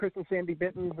Chris and Sandy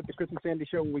Benton with the Chris and Sandy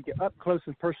Show, where we get up close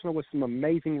and personal with some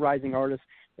amazing rising artists.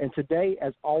 And today,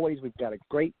 as always, we've got a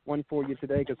great one for you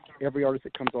today because every artist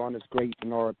that comes on is great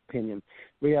in our opinion.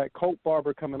 We got Kolt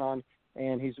Barber coming on,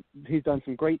 and he's done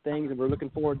some great things, and we're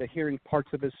looking forward to hearing parts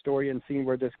of his story and seeing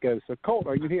where this goes. So, Kolt,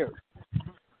 are you here?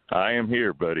 I am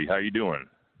here, buddy. How you doing?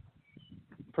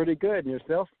 Pretty good. And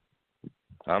yourself?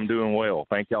 I'm doing well.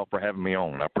 Thank y'all for having me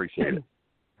on. I appreciate it.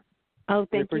 Oh,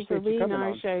 thank you for being on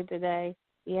our show today.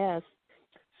 Yes.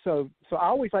 So I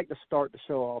always like to start the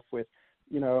show off with,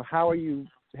 how are you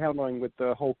handling with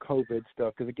the whole COVID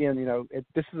stuff? Because, again,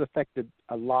 this has affected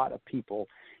a lot of people,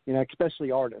 especially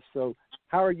artists. So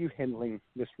how are you handling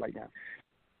this right now?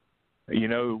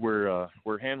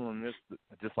 We're handling this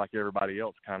just like everybody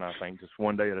else, kind of, I think, just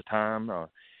one day at a time.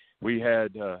 We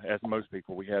had, as most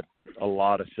people, we had a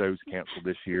lot of shows canceled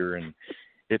this year, and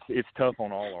it's tough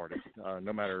on all artists,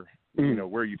 no matter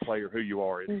where you play or who you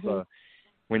are. It's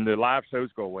when the live shows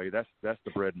go away, that's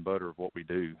the bread and butter of what we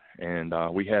do, and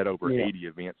we had over 80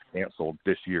 events canceled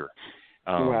this year.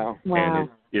 Wow! And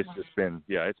it's just been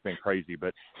it's been crazy,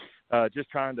 but just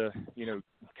trying to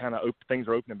kind of things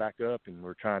are opening back up, and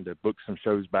we're trying to book some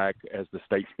shows back as the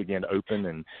states begin to open,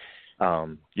 and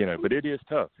but it is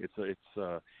tough.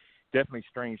 It's definitely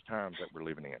strange times that we're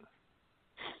living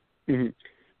in.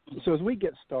 Mm-hmm. So as we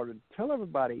get started, tell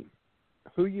everybody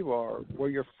who you are,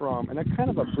 where you're from, and a kind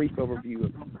of a brief overview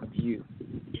of you.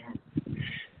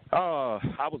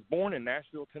 I was born in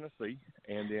Nashville, Tennessee,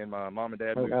 and then my mom and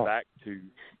dad moved back to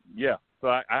So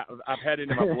I've had it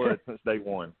in my blood since day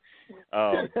one.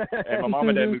 And my mom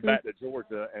and dad moved back to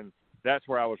Georgia, and that's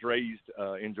where I was raised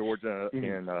in Georgia,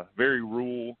 in a very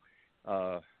rural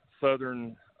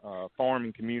southern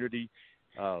farming community.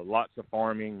 Lots of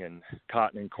farming and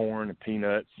cotton and corn and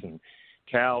peanuts and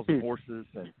cows and horses,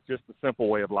 and just a simple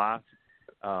way of life.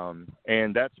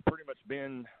 And that's pretty much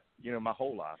been, my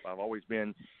whole life. I've always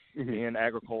been in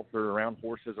agriculture, around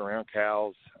horses, around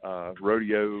cows,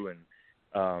 rodeo,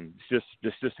 and it's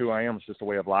just who I am. It's just a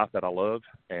way of life that I love,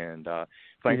 and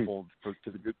thankful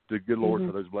to the good Lord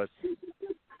for those blessings.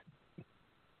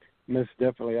 Most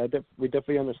definitely. We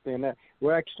definitely understand that.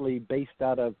 We're actually based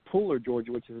out of Pooler,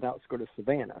 Georgia, which is an outskirt of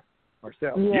Savannah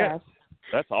ourselves. Yes.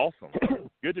 That's awesome.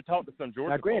 Good to talk to some Georgia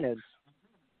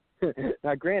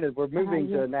Now, granted, we're moving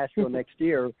to Nashville next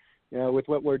year. With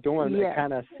what we're doing, it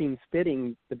kind of seems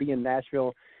fitting to be in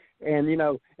Nashville. And,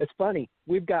 it's funny.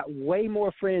 We've got way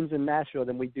more friends in Nashville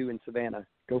than we do in Savannah.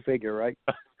 Go figure, right?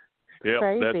 Yep,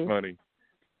 that's funny.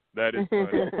 That is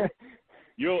funny.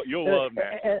 You'll love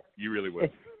Nashville. You really will.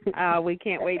 We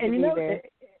can't wait to be there.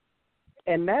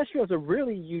 And Nashville is a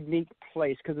really unique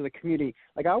place because of the community.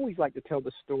 Like, I always like to tell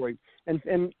the story.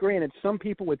 And granted, some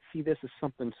people would see this as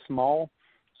something small.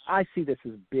 I see this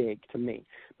as big to me.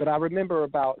 But I remember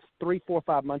about 3, 4,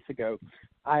 5 months ago,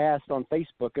 I asked on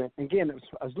Facebook, and again,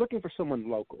 I was looking for someone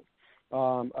local.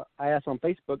 I asked on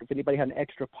Facebook if anybody had an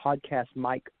extra podcast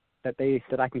mic that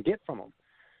I can get from them.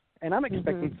 And I'm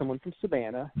expecting someone from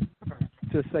Savannah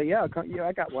to say, yeah,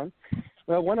 I got one.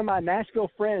 Well, one of my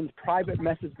Nashville friends private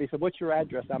messaged me, said, what's your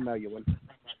address? I'll mail you one.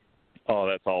 Oh,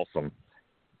 that's awesome.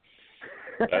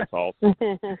 That's awesome.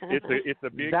 It's a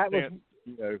big sense,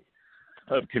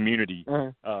 of community.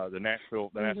 The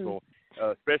Nashville,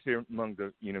 especially among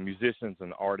the musicians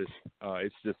and artists.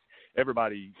 It's just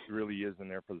everybody really is in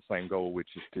there for the same goal, which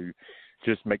is to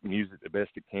just make music the best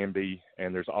it can be.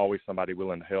 And there's always somebody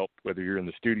willing to help, whether you're in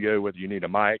the studio, whether you need a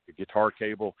mic, a guitar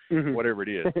cable, whatever it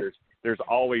is. There's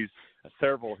always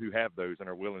several who have those and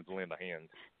are willing to lend a hand.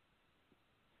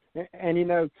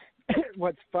 And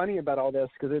what's funny about all this,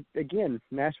 because again,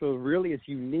 Nashville really is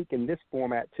unique in this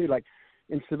format too. Like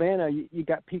in Savannah, you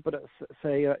got people that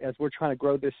say, as we're trying to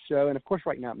grow this show, and of course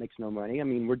right now it makes no money. I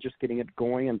mean, we're just getting it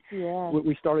going, and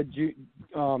we started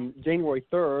January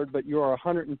 3rd, but you're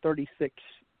 136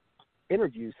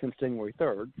 interviews since January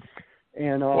 3rd.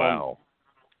 And wow.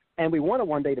 And we want to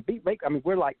one day to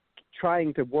we're like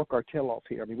trying to work our tail off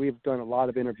here. I mean, we've done a lot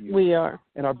of interviews. We are.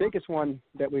 And our biggest one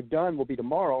that we've done will be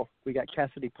tomorrow. We got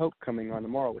Cassidy Pope coming on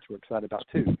tomorrow, which we're excited about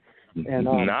too. And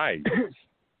nice.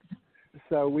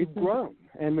 So we've grown,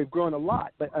 and we've grown a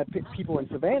lot. But people in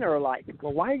Savannah are like,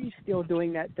 well, why are you still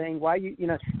doing that thing? Why it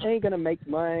ain't going to make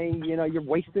money. You're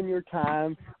wasting your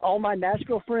time. All my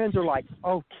Nashville friends are like,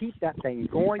 oh, keep that thing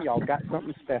going. Y'all got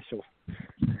something special.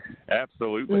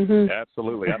 Absolutely.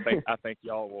 Absolutely. I think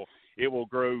y'all will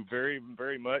grow very,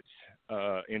 very much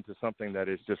into something that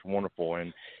is just wonderful.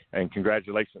 And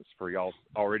congratulations for y'all's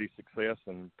already success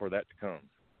and for that to come.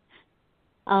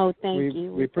 Oh, thank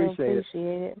you. We appreciate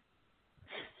it.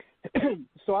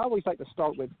 So I always like to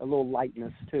start with a little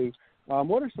lightness too.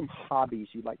 What are some hobbies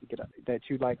you like to get that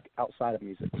you like outside of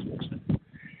music?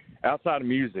 Outside of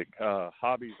music,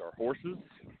 hobbies are horses,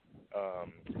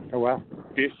 oh wow,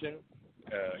 fishing,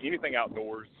 anything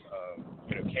outdoors.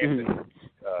 Camping,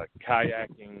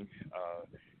 kayaking.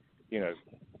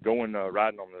 Going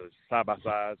riding on the side by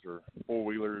sides or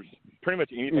 4-wheelers. Pretty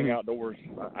much anything outdoors,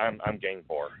 I'm game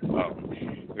for.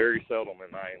 Very seldom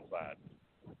am I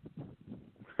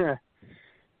inside.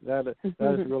 That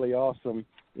is really awesome.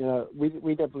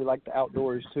 We definitely like the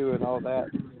outdoors too and all that.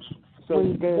 So,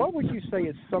 what would you say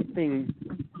is something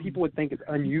people would think is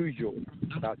unusual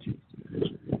about you?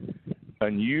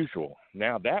 Unusual.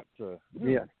 Now that's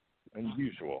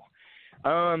unusual.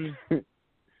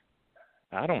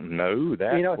 I don't know.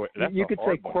 That's you could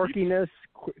say quirkiness,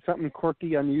 something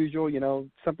quirky, unusual.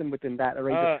 Something within that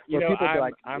range.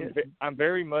 I'm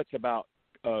very much about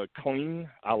clean.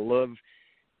 I love,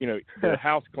 the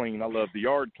house clean. I love the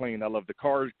yard clean. I love the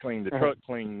cars clean, the truck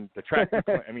clean, the tractor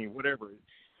clean. I mean, whatever.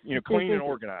 Clean and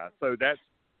organized. So that's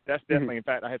definitely. In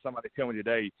fact, I had somebody tell me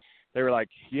today. They were like,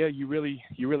 "Yeah, you really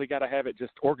got to have it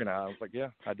just organized." I was like, "Yeah,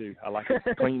 I do. I like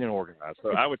it clean and organized."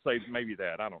 So I would say maybe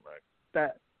that. I don't know.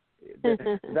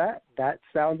 That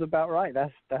sounds about right.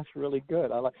 That's really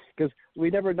good. I like because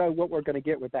we never know what we're going to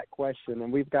get with that question,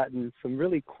 and we've gotten some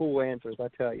really cool answers. I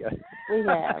tell you, we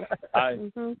have.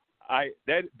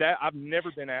 I've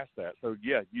never been asked that. So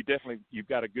yeah, you've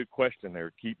got a good question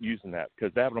there. Keep using that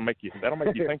because that'll make you think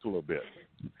a little bit.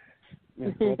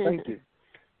 Well, thank you.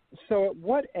 So at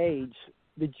what age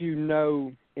did you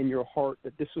know in your heart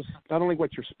that this was not only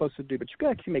what you're supposed to do, but you could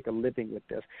actually make a living with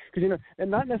this? Because,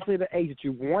 and not necessarily the age that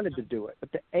you wanted to do it,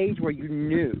 but the age where you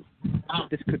knew that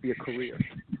this could be a career.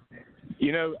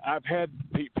 I've had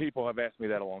people have asked me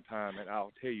that a long time, and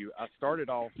I'll tell you, I started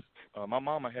off, my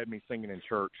mama had me singing in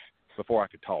church before I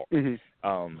could talk.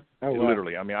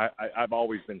 Literally. I mean, I've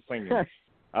always been singing.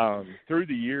 Through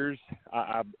the years,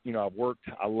 I've worked.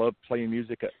 I love playing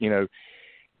music.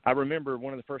 I remember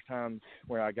one of the first times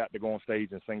where I got to go on stage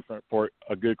and sing for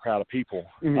a good crowd of people.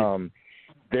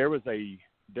 There was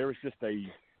just a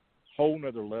whole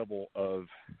nother level of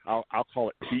I'll call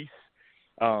it peace.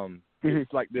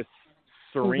 It's like this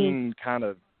serene kind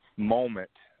of moment,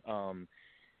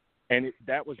 and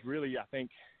that was really, I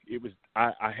think it was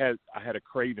I had a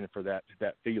craving for that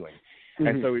feeling.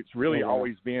 And so it's really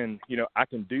always been, I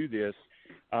can do this.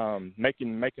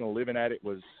 Making a living at it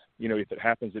was, if it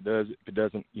happens, it does. If it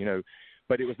doesn't,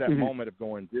 but it was that moment of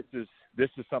going, this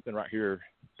is something right here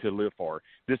to live for.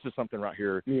 This is something right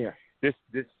here. Yeah. This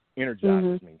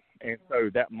energizes me. And so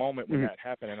that moment when that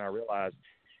happened, and I realized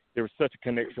there was such a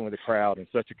connection with the crowd and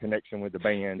such a connection with the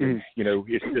band, and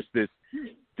it's just this.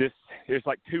 It's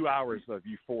like 2 hours of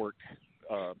euphoric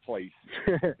place.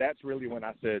 That's really when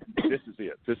I said, "This is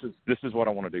it. This is what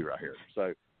I want to do right here."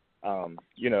 So,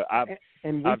 I've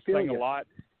sang a lot.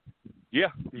 Yeah,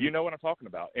 you know what I'm talking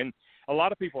about. And a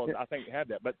lot of people, I think, have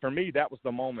that. But for me, that was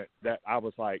the moment that I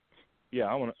was like, "Yeah,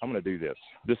 I'm going to do this.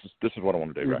 This is what I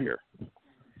want to do right here."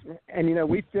 And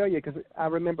we feel you because I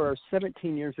remember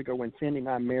 17 years ago when Sandy and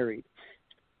I married.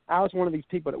 I was one of these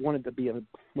people that wanted to be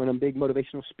one of the big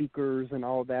motivational speakers and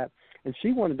all that, and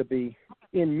she wanted to be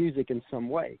in music in some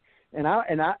way. And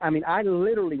I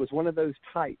literally was one of those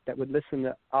type that would listen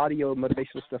to audio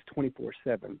motivational stuff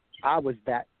 24/7. I was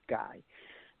that guy.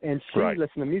 And she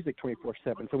listened to music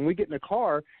 24/7. So when we get in the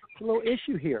car, it's a little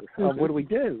issue here. What do we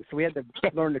do? So we had to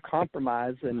learn to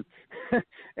compromise,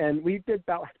 and we did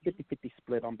about 50-50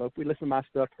 split on both. We listened to my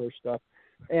stuff, her stuff.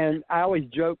 And I always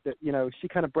joke that, she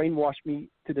kind of brainwashed me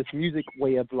to this music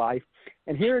way of life.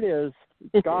 And here it is.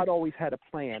 God always had a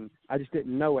plan. I just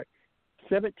didn't know it.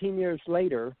 17 years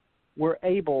later, we're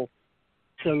able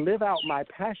to live out my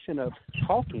passion of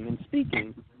talking and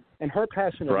speaking and her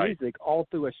passion of music all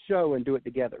through a show and do it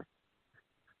together.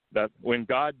 That when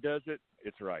God does it,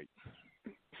 it's right.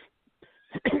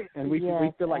 And we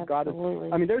feel like God is.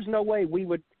 I mean, there's no way we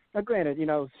would. Now, granted,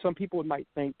 some people might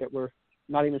think that we're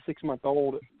not even 6 months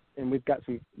old, and we've got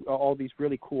all these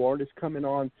really cool artists coming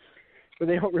on, but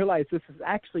they don't realize this has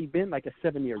actually been like a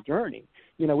 7-year journey.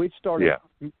 We've started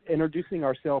introducing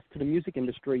ourselves to the music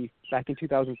industry back in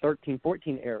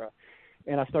 2013-14 era.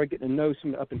 And I started getting to know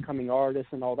some up-and-coming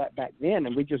artists and all that back then.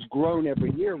 And we've just grown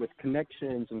every year with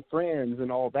connections and friends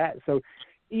and all that. So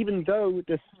even though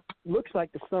this looks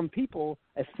like to some people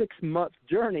a 6-month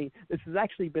journey, this has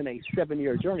actually been a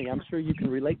 7-year journey. I'm sure you can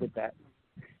relate with that.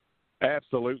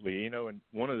 Absolutely. And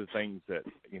one of the things that,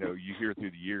 you hear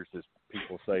through the years is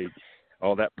people say,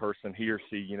 oh, that person, he or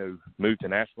she, moved to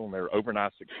Nashville and they're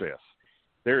overnight success.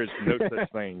 There is no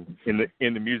such thing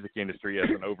in the music industry as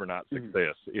an overnight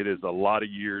success. It is a lot of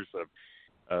years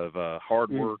of hard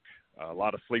work, a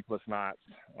lot of sleepless nights,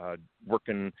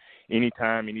 working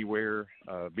anytime, anywhere,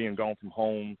 being gone from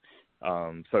home.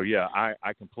 So yeah,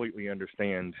 I completely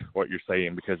understand what you're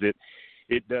saying, because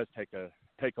it does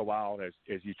take a while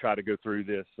as you try to go through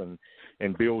this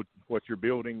and build what you're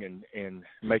building and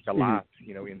make a life,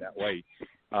 in that way.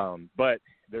 But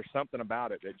there's something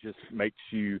about it that just makes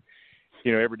you,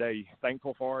 every day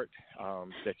thankful for it,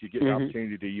 that you get the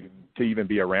opportunity to even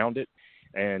be around it.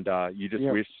 And you just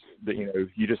wish that,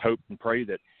 you just hope and pray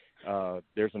that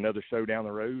there's another show down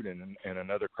the road and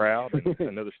another crowd and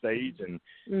another stage and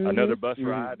another bus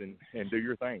ride and do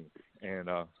your thing. And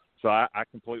so I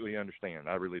completely understand.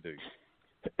 I really do.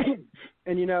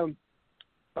 And,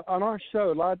 on our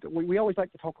show, we always like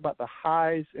to talk about the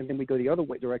highs, and then we go the other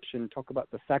way direction, talk about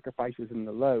the sacrifices and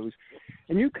the lows.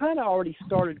 And you kind of already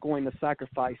started going the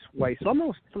sacrifice way, so I'm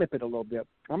going to flip it a little bit.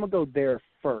 I'm going to go there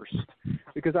first,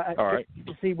 because all right.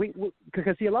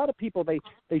 Because a lot of people, they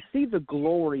see the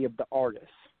glory of the artist.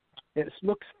 It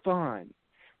looks fun,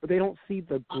 but they don't see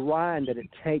the grind that it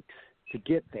takes to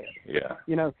get there. Yeah.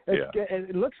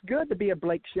 It looks good to be a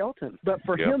Blake Shelton, but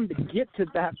for him to get to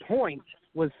that point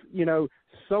was,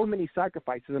 so many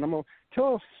sacrifices. And I'm going to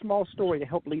tell a small story to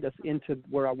help lead us into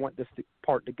where I want this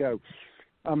part to go.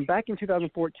 Back in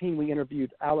 2014, we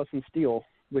interviewed Allison Steele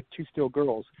with Two Steel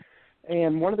Girls.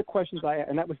 And one of the questions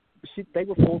they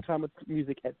were full-time with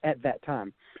music at that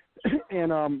time.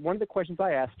 And one of the questions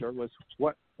I asked her was,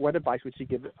 what advice would she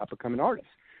give up-and-coming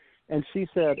artists? And she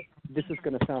said, this is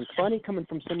going to sound funny coming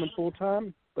from someone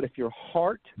full-time, but if your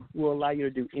heart will allow you to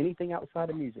do anything outside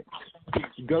of music,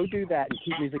 go do that and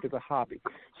keep music as a hobby.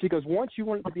 She goes, once you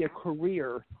want it to be a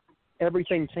career,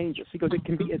 everything changes. She goes,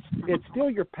 it's still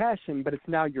your passion, but it's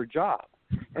now your job.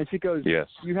 And she goes, yes.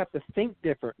 You have to think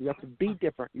different. You have to be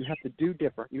different. You have to do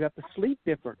different. You have to sleep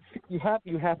different. You have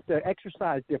to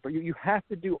exercise different. You have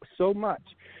to do so much.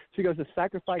 She goes, the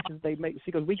sacrifices they make.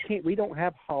 She goes, we don't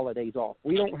have holidays off.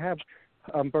 We don't have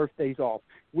birthdays off.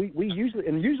 We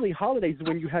usually holidays is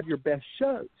when you have your best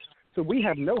shows. So we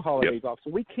have no holidays off. So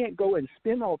we can't go and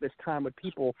spend all this time with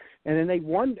people. And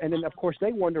then of course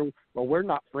they wonder, well, we're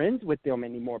not friends with them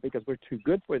anymore because we're too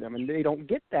good for them. And they don't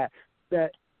get that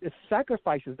it's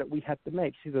sacrifices that we have to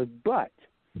make. She says, but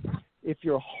if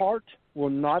your heart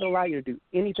will not allow you to do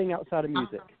anything outside of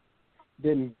music,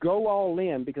 then go all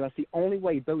in, because that's the only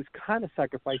way those kind of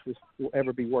sacrifices will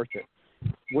ever be worth it.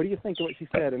 What do you think of what she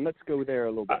said? And let's go there a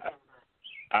little bit.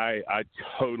 I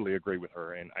totally agree with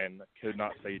her, and could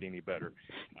not say it any better.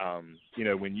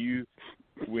 When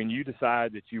you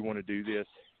decide that you want to do this,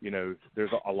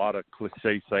 there's a lot of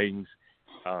cliche sayings.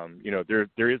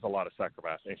 There is a lot of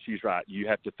sacrifice, and she's right. You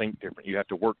have to think different. You have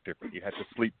to work different. You have to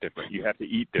sleep different. You have to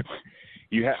eat different.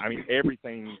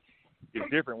 Everything is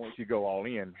different once you go all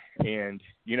in. And,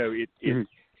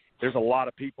 there's a lot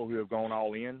of people who have gone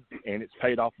all in, and it's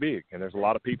paid off big. And there's a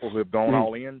lot of people who have gone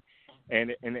all in,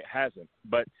 and it hasn't.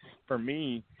 But for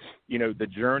me, the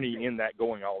journey in that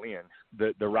going all in,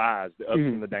 the rise, the ups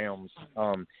and the downs,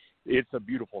 it's a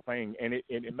beautiful thing, and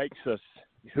it makes us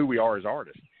who we are as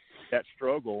artists. That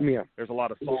struggle, there's a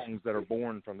lot of songs that are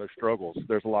born from those struggles.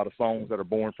 There's a lot of songs that are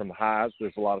born from the highs.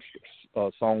 There's a lot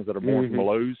of songs that are born from the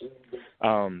lows.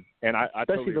 And I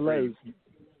especially totally the agree. lows.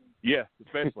 Yeah,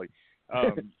 especially.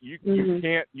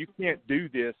 You can't do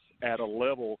this at a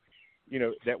level,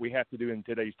 that we have to do in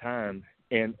today's time,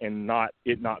 and not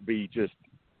be just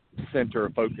center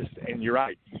focused. And you're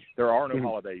right, there are no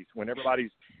holidays. When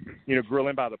everybody's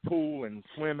grilling by the pool and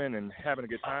swimming and having a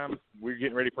good time, we're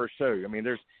getting ready for a show.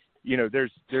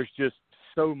 There's just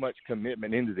so much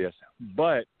commitment into this,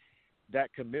 but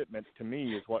that commitment to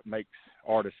me is what makes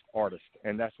artists,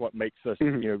 and that's what makes us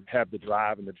have the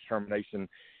drive and the determination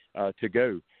to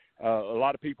go. A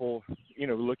lot of people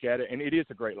look at it, and it is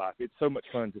a great life. It's so much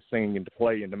fun to sing and to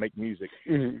play and to make music,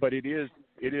 but it is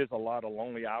a lot of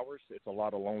lonely hours. It's a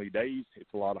lot of lonely days.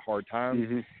 It's a lot of hard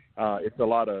times. It's a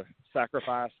lot of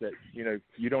sacrifice that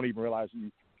you don't even realize you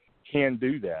can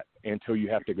do that until you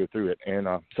have to go through it. And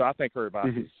so I think her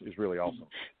advice is really awesome.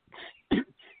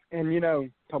 And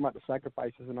talking about the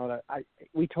sacrifices and all that,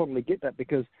 we totally get that,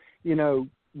 because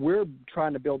we're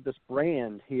trying to build this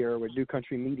brand here with New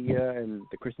Country Media and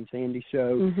the Chris and Sandy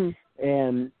Show,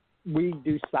 and we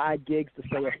do side gigs to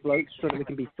stay afloat so that we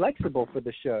can be flexible for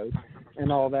the show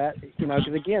and all that. Because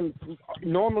again,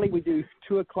 normally we do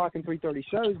 2:00 and 3:30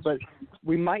 shows, but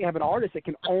we might have an artist that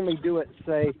can only do it,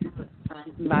 say,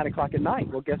 9:00 at night.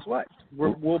 Well, guess what?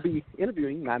 We'll be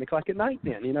interviewing 9:00 at night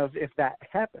then. If that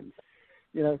happens.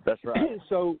 That's right.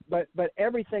 So, but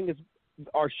everything is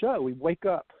our show. We wake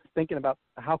up thinking about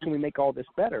how can we make all this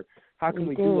better? How can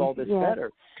we do all this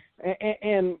better?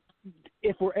 And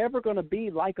if we're ever going to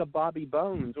be like a Bobby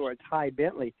Bones or a Ty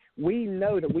Bentley, we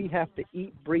know that we have to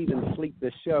eat, breathe, and sleep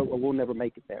this show, or we'll never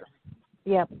make it there.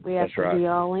 Yep, we have to be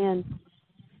all in.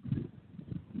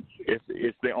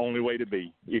 It's the only way to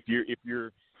be. If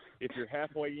you're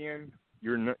halfway in,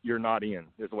 you're not in.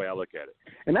 Is the way I look at it.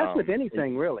 And that's with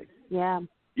anything, really. Yeah.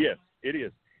 Yes, it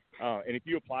is. And if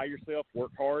you apply yourself,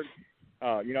 work hard.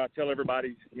 I tell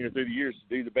everybody, through the years,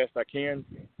 to do the best I can,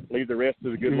 leave the rest to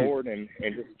the good Lord, and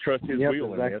just trust His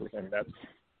will exactly. in this. And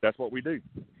that's what we do.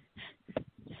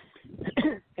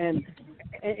 And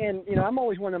I'm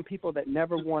always one of them people that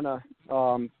never want to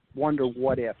wonder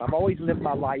what if. I've always lived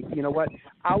my life. You know what?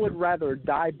 I would rather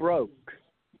die broke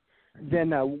than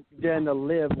to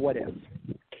live what if.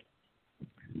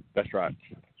 That's right.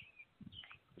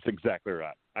 That's exactly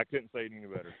right. I couldn't say it any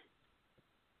better.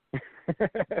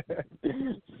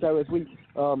 So as we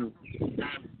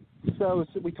so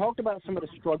we talked about some of the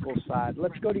struggle side.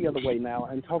 Let's go the other way now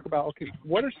and talk about,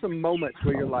 what are some moments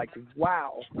where you're like,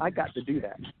 wow, I got to do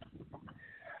that?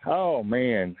 Oh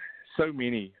man, so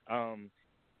many.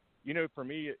 For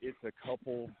me, it's a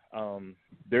couple.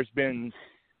 There's been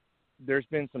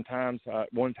some times.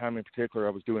 One time in particular,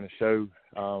 I was doing a show,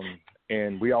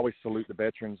 and we always salute the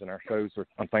veterans in our shows.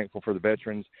 I'm thankful for the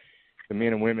veterans, the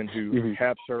men and women who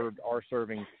have served, are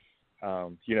serving.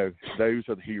 Those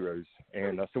are the heroes,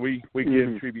 and so we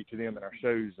give tribute to them in our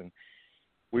shows. And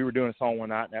we were doing a song one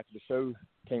night, and after the show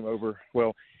came over,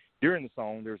 during the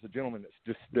song, there was a gentleman that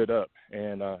just stood up,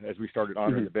 and as we started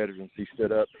honoring the veterans, he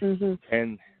stood up.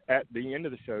 And at the end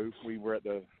of the show, we were at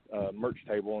the merch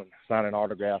table and signing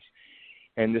autographs,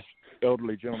 and this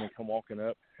elderly gentleman come walking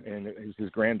up, and it was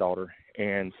his granddaughter,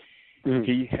 and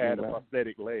he had a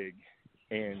prosthetic leg,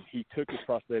 and he took his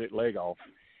prosthetic leg off,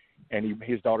 and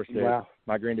his daughter said,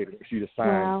 "My granddaddy wants you to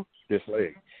sign this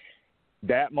leg."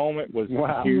 That moment was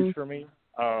huge for me,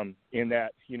 in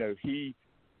that,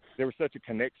 there was such a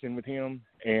connection with him,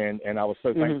 and I was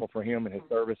so thankful for him and his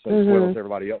service, as well as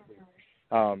everybody else.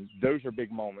 Those are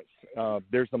big moments.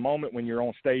 There's the moment when you're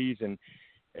on stage and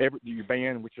your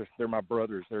band, they're my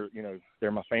brothers,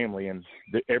 they're my family, and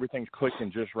everything's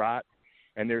clicking just right.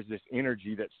 And there's this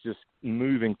energy that's just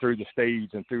moving through the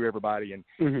stage and through everybody, and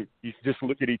you just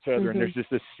look at each other, and there's just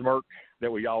this smirk that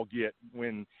we all get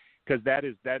because that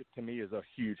to me is a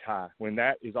huge high. When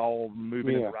that is all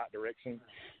moving in the right direction,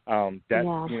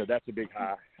 that's a big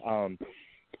high.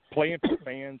 Playing for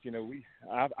fans,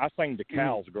 I sang to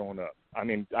cows growing up. I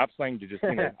mean, I've sang to just,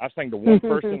 I've sang to one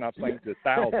person, I've sang to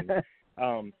thousands.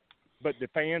 But the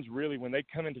fans really, when they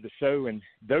come into the show, and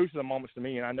those are the moments to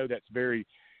me, and I know that's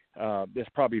that's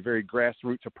probably a very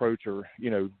grassroots approach,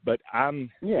 but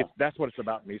that's what it's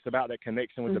about to me. It's about that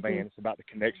connection with the band. It's about the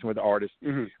connection with the artists.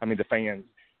 I mean, the fans.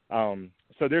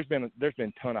 So there's been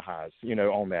a ton of highs,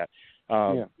 on that.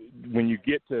 When you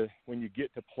get to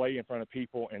play in front of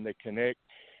people and they connect,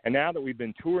 and now that we've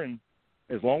been touring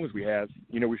as long as we have,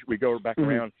 we go back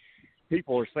around,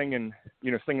 people are singing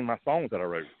my songs that I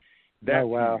wrote. That's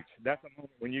huge. That's a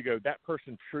moment when you go, that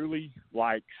person truly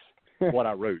likes what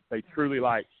I wrote. They truly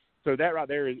like. So that right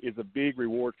there is a big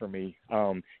reward for me,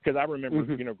 because I remember,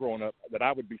 growing up, that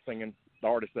I would be singing the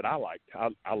artists that I liked.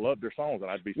 I loved their songs,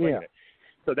 and I'd be singing it.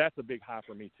 So that's a big high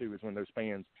for me, too, is when those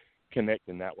fans connect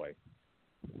in that way.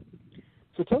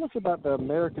 So tell us about the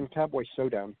American Cowboy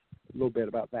Showdown, a little bit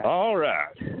about that. All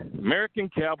right. American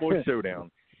Cowboy Showdown.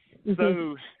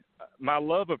 So my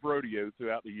love of rodeo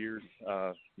throughout the years,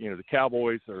 the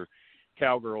cowboys or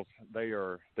cowgirls,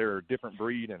 they're a different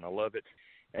breed, and I love it.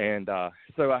 And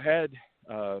so I had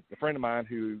a friend of mine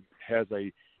who has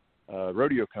a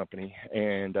rodeo company,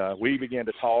 and we began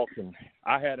to talk, and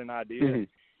I had an idea.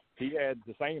 He had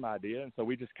the same idea, and so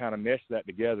we just kind of meshed that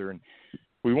together. And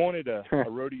we wanted a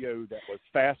rodeo that was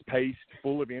fast-paced,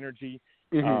 full of energy,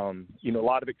 a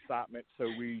lot of excitement. So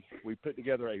we put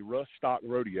together a rough stock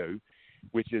rodeo,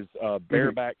 which is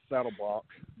bareback, saddle block,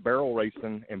 barrel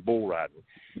racing, and bull riding.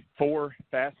 4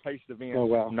 fast-paced events,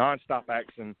 nonstop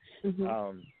action.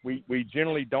 We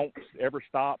generally don't ever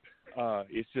stop.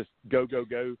 It's just go, go,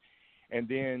 go. And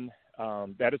then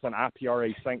that is an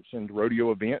IPRA-sanctioned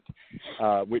rodeo event,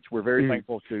 which we're very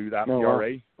thankful to the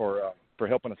IPRA for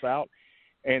helping us out.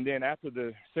 And then as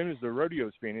soon as the rodeo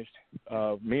is finished,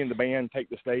 me and the band take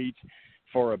the stage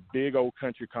for a big old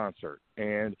country concert.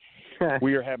 And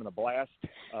we are having a blast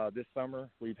this summer.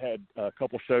 We've had a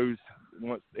couple shows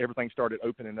once everything started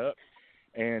opening up,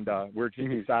 and we're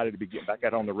just excited to be getting back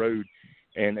out on the road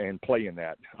and playing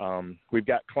that. We've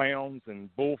got clowns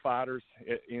and bullfighters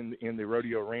in the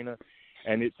rodeo arena,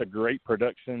 and it's a great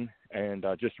production, and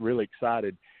just really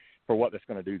excited for what that's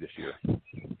going to do this year.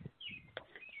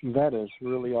 That is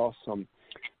really awesome.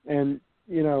 And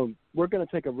we're going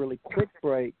to take a really quick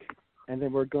break, and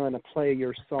then we're going to play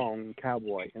your song,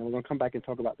 Cowboy, and we're going to come back and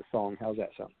talk about the song. How's that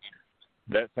sound?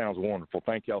 That sounds wonderful.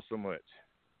 Thank y'all so much.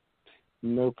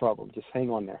 No problem. Just hang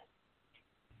on there.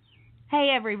 Hey,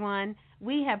 everyone.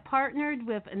 We have partnered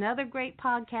with another great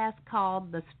podcast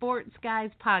called the Sports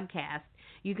Guys Podcast.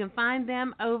 You can find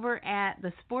them over at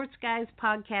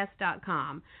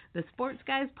thesportsguyspodcast.com. The Sports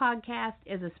Guys Podcast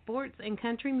is a sports and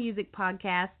country music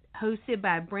podcast hosted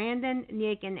by Brandon,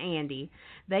 Nick, and Andy.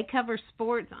 They cover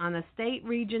sports on a state,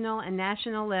 regional, and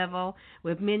national level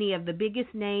with many of the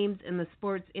biggest names in the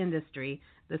sports industry.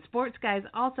 The Sports Guys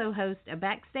also host a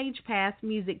Backstage Pass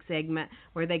music segment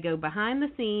where they go behind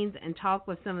the scenes and talk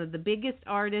with some of the biggest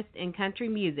artists in country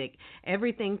music,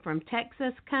 everything from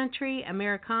Texas country,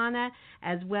 Americana,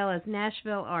 as well as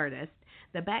Nashville artists.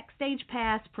 The Backstage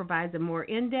Pass provides a more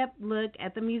in-depth look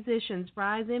at the musicians'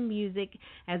 rise in music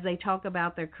as they talk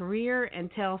about their career and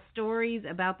tell stories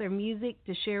about their music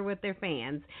to share with their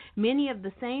fans. Many of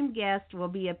the same guests will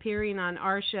be appearing on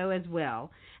our show as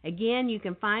well. Again, you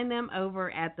can find them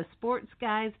over at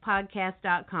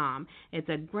thesportsguyspodcast.com. It's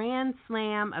a grand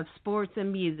slam of sports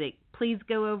and music. Please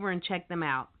go over and check them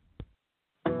out.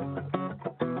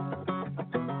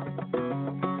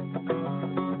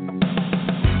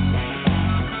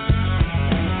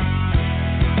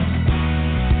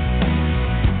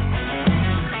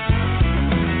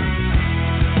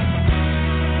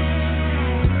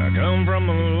 From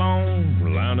a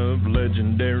long line of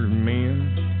legendary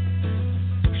men,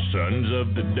 sons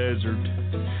of the desert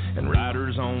and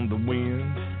riders on the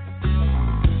wind.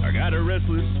 I got a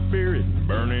restless spirit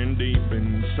burning deep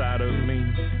inside of me.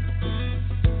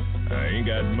 I ain't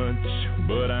got much,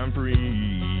 but I'm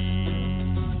free.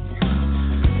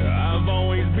 I've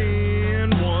always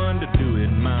been one to do it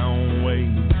my own way,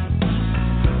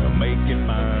 making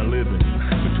my living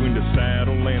between the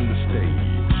saddle and the stage.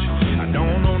 I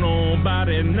don't owe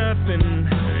nobody nothing,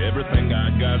 everything I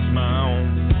got's my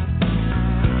own.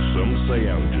 Some say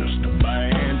I'm just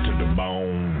bad to the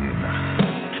bone.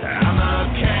 I'm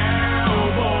a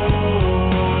cowboy,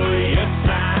 yes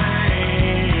I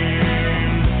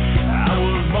am. I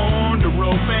was born to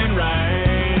rope and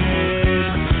ride.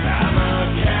 I'm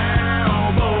a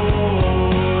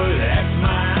cowboy, that's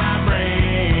my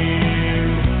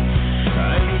brand.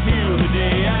 Until the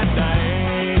day I die.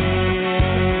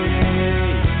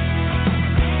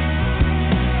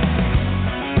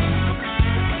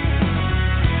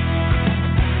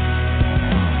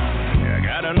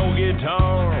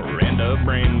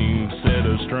 Brand new set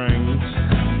of strings.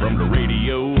 From the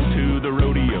radio to the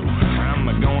rodeo, I'm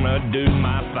gonna do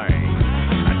my thing.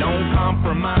 I don't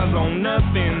compromise on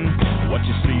nothing. What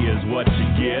you see is what you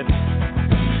get.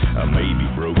 I may be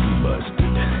broken,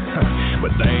 busted,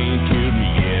 but they ain't killed me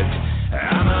yet.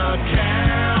 I'm a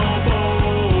cowboy,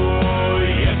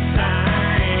 yes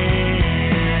I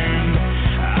am.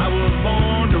 I was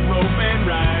born to rope and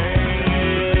ride.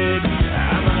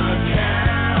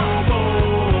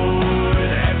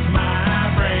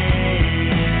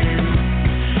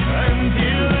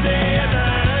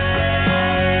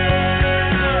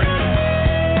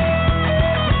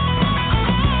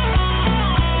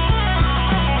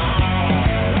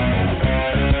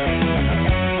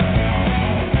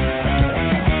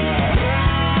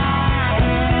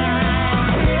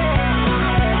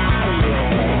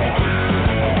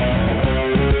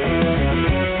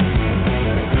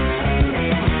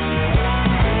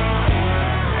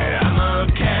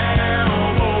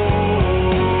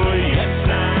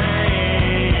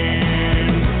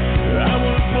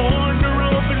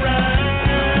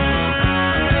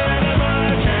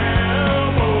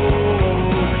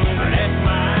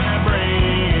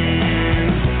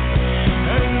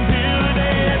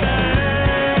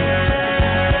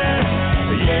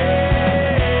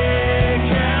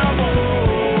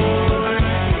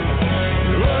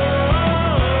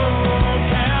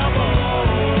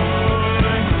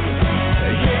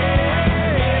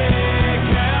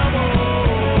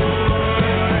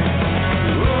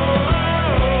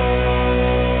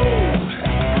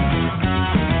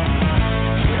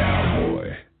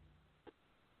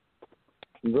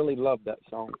 Really love that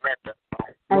song.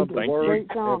 Love the words,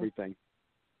 everything.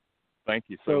 Thank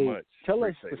you so much. Tell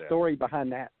us the story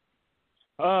behind that.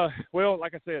 Well,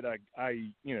 like I said, I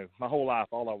my whole life,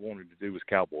 all I wanted to do was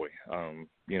cowboy. I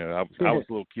was a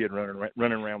little kid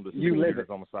running around with the scooters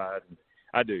on the side. And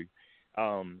I do.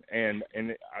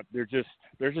 There's just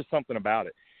something about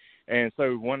it. And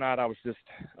so one night I was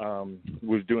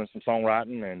was doing some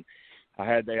songwriting, and I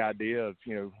had the idea of,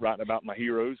 writing about my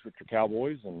heroes, which are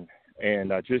cowboys,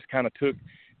 and I just kind of took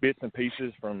bits and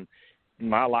pieces from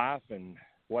my life and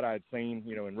what I had seen,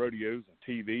 in rodeos and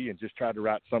TV, and just tried to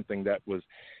write something that would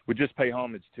just pay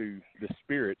homage to the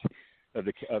spirit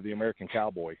of the American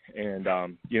cowboy. And I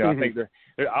think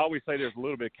I always say there's a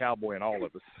little bit of cowboy in all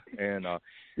of us, and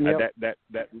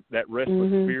that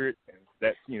restless spirit,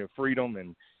 that freedom,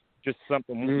 and just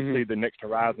something when you see the next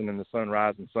horizon and the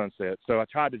sunrise and sunset. So I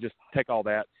tried to just take all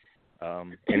that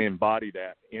and embody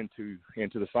that into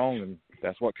the song, and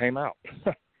that's what came out.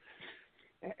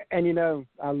 And,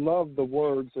 I love the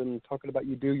words and talking about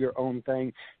you do your own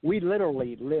thing. We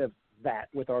literally live that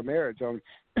with our marriage.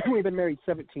 We've been married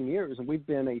 17 years, and we've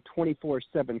been a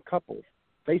 24/7 couple,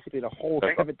 basically the whole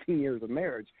 17 years of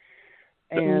marriage.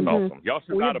 And awesome. Y'all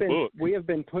should write a book. We have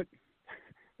been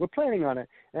we're planning on it.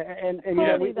 And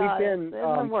we've been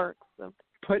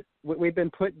we've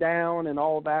been put down and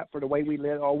all that for the way we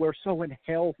live. Oh, we're so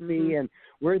unhealthy, and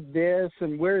we're this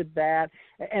and we're that.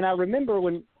 And I remember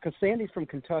because Sandy's from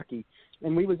Kentucky,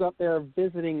 and we was up there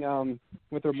visiting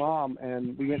with her mom,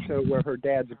 and we went to where her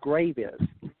dad's grave is.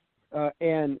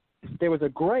 And there was a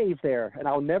grave there, and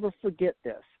I'll never forget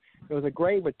this. There was a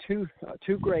grave with two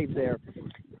graves there,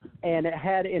 and it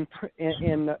had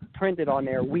printed on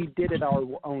there, "We did it our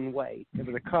own way." It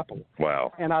was a couple.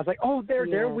 Wow. And I was like, "Oh,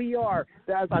 there we are."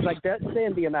 I was like, "That's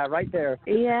Sandy and I right there."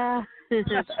 Yeah.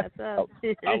 That's us.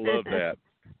 I love that.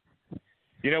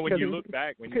 When you look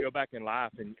back, when you go back in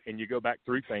life and you go back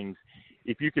through things,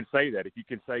 if you can say that,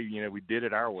 we did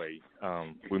it our way,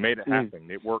 we made it happen,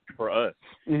 it worked for us.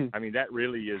 I mean, that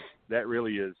really is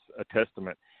a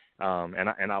testament,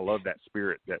 and I love that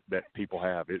spirit that people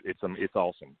have. It's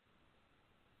awesome.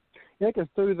 Yeah, because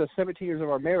through the 17 years of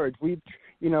our marriage, we've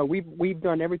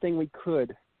done everything we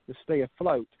could to stay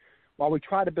afloat, while we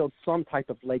try to build some type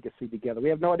of legacy together. We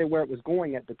have no idea where it was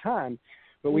going at the time.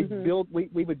 But we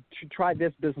would try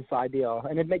this business idea,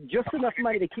 and it'd make just enough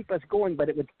money to keep us going, but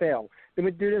it would fail. Then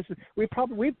we'd do this. We've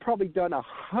probably done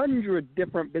 100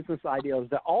 different business ideas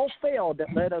that all failed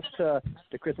that led us to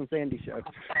the Chris and Sandy show.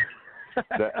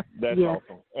 That's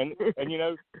awesome. And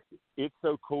it's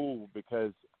so cool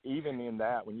because even in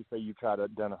that, when you say you tried to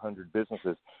done 100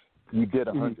 businesses, you did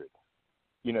 100.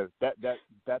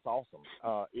 That's awesome.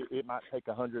 It might take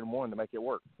 101 to make it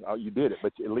work. You did it,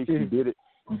 but at least you did it.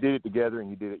 You did it together, and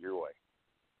you did it your way.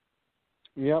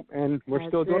 Yep, and we're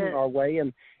still doing it our way.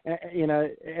 And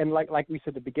like we said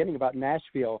at the beginning about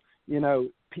Nashville,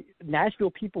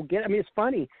 Nashville people get. I mean, it's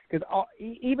funny because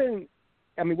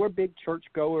we're big church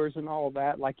goers and all of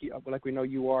that, like we know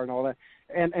you are and all that.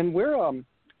 And we're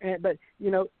but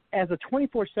as a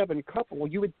 24/7 couple,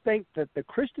 you would think that the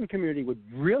Christian community would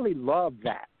really love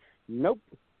that. Nope.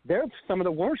 They're some of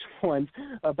the worst ones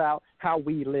about how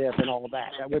we live and all of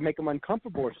that. That would make them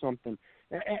uncomfortable or something.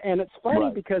 And it's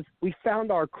funny because we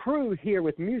found our crew here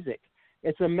with music.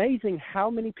 It's amazing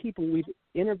how many people we've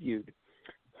interviewed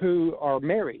who are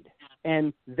married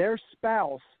and their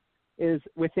spouse is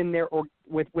within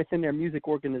their music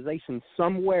organization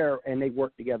somewhere, and they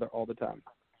work together all the time.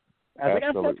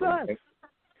 Absolutely. That's us.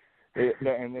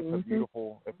 And it's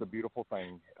a beautiful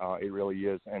thing. It really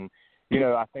is. And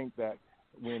I think that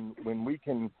when we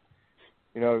can,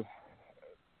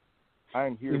 I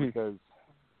am here because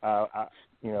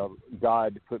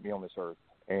God put me on this earth,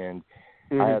 and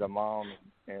I had a mom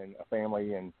and a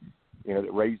family, and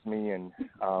that raised me, and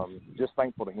just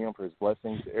thankful to Him for His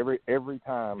blessings. Every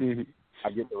time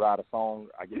I get to write a song,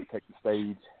 I get to take the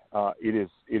stage. It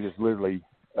is literally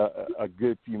a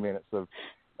good few minutes of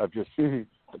just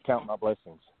counting my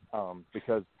blessings,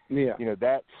 because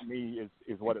that to me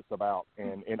is what it's about,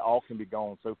 and it all can be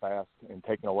gone so fast and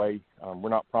taken away. We're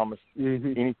not promised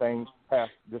anything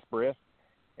past this breath,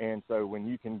 and so when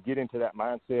you can get into that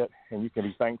mindset and you can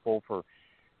be thankful for,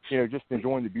 just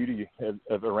enjoying the beauty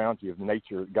of around you, of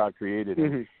nature that God created,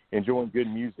 and enjoying good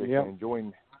music, and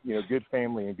enjoying good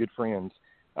family and good friends,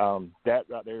 that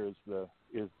right there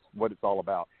is what it's all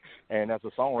about. And as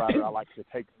a songwriter, I like to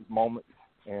take these moments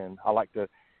and I like to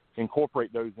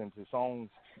incorporate those into songs,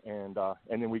 and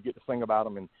then we get to sing about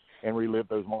them and relive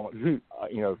those moments,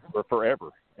 for forever.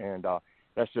 And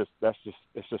it's just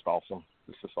awesome.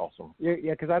 It's just awesome. Yeah,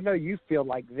 because I know you feel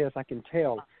like this. I can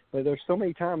tell. But there's so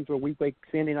many times where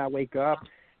Sandy and I wake up,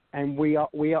 and we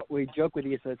joke with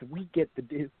you. So we get to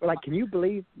do, like, can you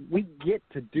believe we get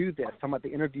to do this? Talking about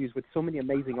the interviews with so many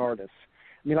amazing artists.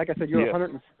 I mean, like I said, you're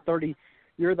 130.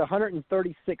 You're the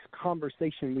 136th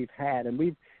conversation we've had, and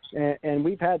we've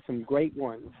had some great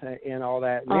ones and all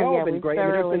that. And they all been great.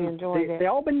 They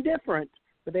all been different,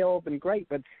 but they all been great.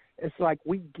 But it's like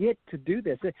we get to do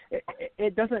this.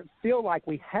 It doesn't feel like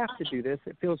we have to do this.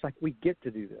 It feels like we get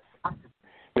to do this.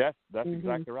 That's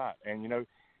exactly right. And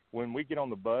when we get on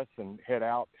the bus and head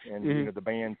out, and the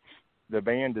band the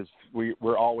band is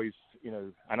we're always,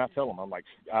 and I tell them, I'm like,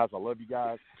 guys, I love you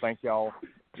guys. Thank y'all,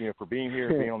 for being here,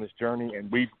 being on this journey,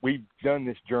 and we've done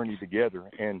this journey together,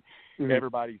 and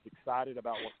everybody's excited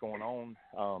about what's going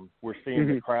on. We're seeing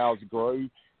the crowds grow.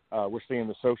 We're seeing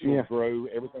the socials grow.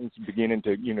 Everything's beginning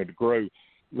to to grow.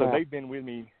 So they've been with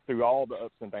me through all the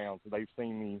ups and downs. They've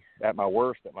seen me at my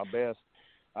worst, at my best,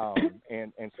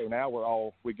 and so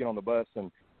now we get on the bus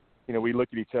and we look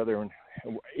at each other, and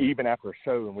even after a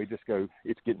show, and we just go,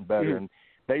 it's getting better. And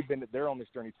they're on this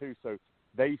journey too, so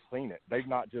they've seen it. They've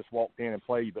not just walked in and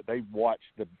played, but they've watched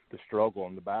the struggle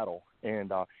and the battle.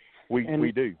 And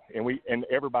we do. And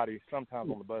everybody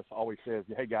sometimes on the bus always says,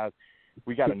 hey guys,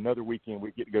 we got another weekend.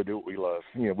 We get to go do what we love.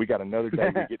 We got another day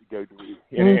we get to go do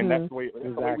it. And that's the way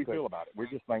we feel about it. We're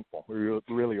just thankful. We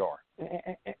really are.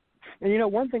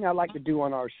 And one thing I like to do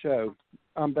on our show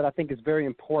that I think is very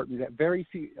important, that very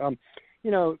few,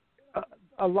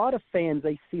 a lot of fans,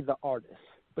 they see the artist,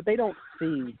 but they don't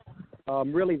see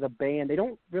really the band. They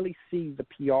don't really see the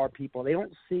PR people. They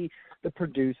don't see the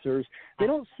producers. They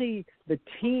don't see the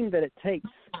team that it takes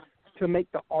to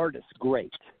make the artist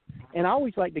great. And I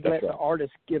always like to let the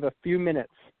artist give a few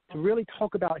minutes to really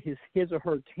talk about his or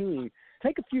her team.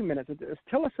 Take a few minutes.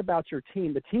 Tell us about your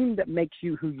team, the team that makes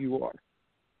you who you are.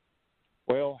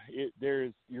 Well,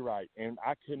 you're right, and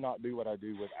I could not do what I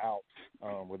do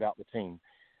without the team.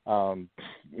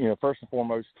 First and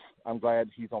foremost, I'm glad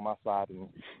he's on my side,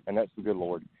 and that's the good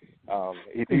Lord.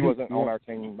 If he wasn't on our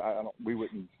team, we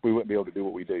wouldn't be able to do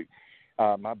what we do.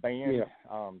 My band,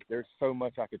 there's so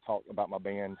much I could talk about my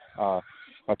band.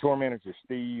 My tour manager,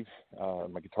 Steve,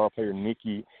 my guitar player,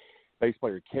 Nikki, bass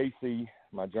player, Casey,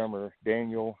 my drummer,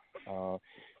 Daniel,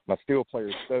 my steel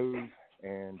player, Stove,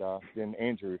 and then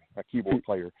Andrew, my keyboard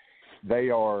player. They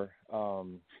are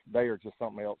just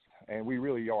something else, and we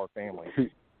really are family.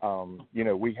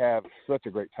 We have such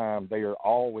a great time. They are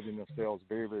all within themselves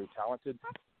very, very talented.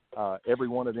 Every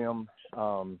one of them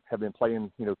have been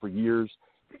playing, for years,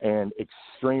 and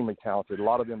extremely talented. A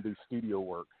lot of them do studio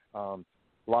work. A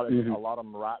lot of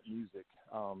them write music.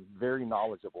 Very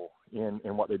knowledgeable in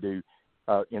what they do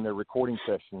in their recording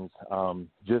sessions.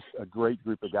 Just a great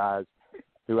group of guys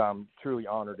who I'm truly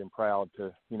honored and proud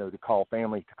to call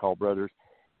family, to call brothers.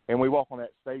 And we walk on that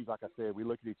stage, like I said, we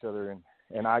look at each other,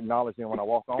 and I acknowledge them when I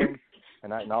walk on,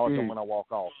 and I acknowledge them when I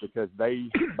walk off, because they,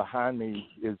 behind me,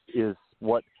 is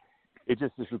what, it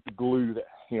just is the glue that,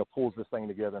 pulls this thing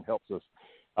together and helps us.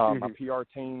 My PR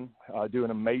team do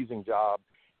an amazing job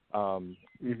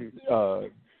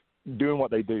doing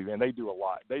what they do, and they do a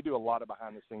lot. They do a lot of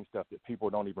behind-the-scenes stuff that people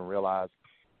don't even realize,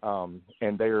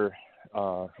 and they're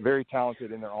very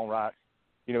talented in their own right.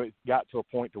 It got to a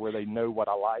point to where they know what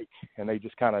I like, and they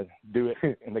just kind of do it,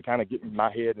 and they kind of get in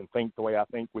my head and think the way I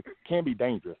think, which can be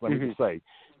dangerous, let me just say.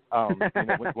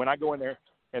 When I go in there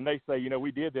and they say,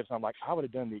 we did this, I'm like, I would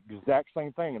have done the exact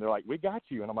same thing. And they're like, we got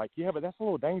you. And I'm like, yeah, but that's a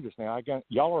little dangerous now.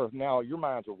 Y'all are now, your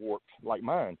minds are warped like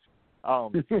mine.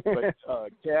 But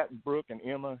Kat and Brooke and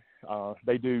Emma,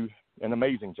 they do an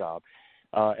amazing job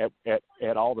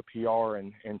at all the PR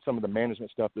and some of the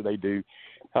management stuff that they do.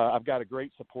 I've got a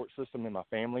great support system in my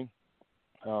family.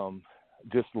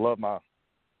 Just love my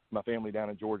family down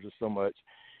in Georgia so much.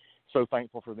 So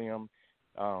thankful for them.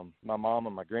 My mom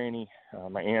and my granny,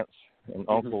 my aunts and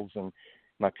uncles, and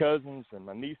my cousins and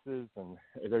my nieces, and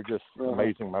they're just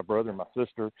amazing. My brother and my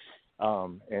sister,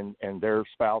 and their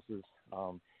spouses.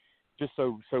 Just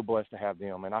so blessed to have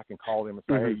them, and I can call them and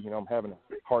say, hey, I'm having a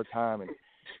hard time, and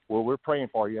well, we're praying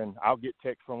for you. And I'll get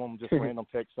texts from them, just random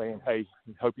texts saying, hey,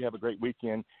 hope you have a great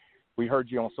weekend. We heard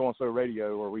you on so-and-so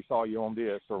radio, or we saw you on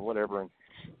this, or whatever, and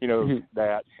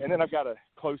that. And then I've got a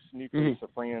close nucleus of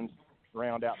friends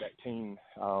round out that team.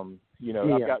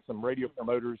 I've got some radio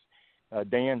promoters.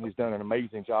 Dan, who's done an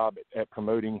amazing job at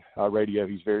promoting radio.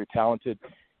 He's very talented,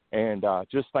 and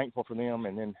just thankful for them.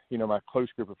 And then, my close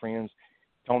group of friends,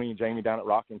 Tony and Jamie down at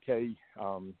Rock and K,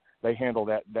 they handle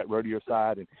that rodeo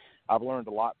side, and I've learned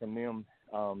a lot from them,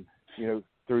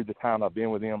 through the time I've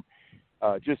been with them.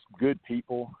 Just good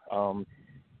people.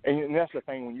 And that's the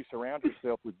thing, when you surround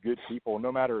yourself with good people,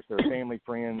 no matter if they're family,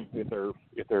 friends,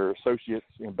 if they're associates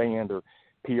in band or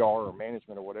PR or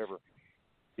management or whatever,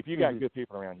 if you got good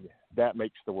people around you, that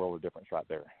makes the world of difference right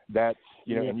there. That's,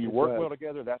 and you work well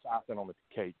together, that's icing on the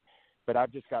cake. But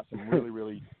I've just got some really,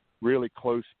 really, really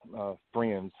close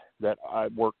friends that I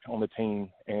worked on the team,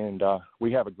 and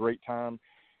we have a great time.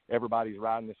 Everybody's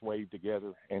riding this wave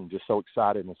together, and just so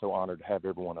excited and so honored to have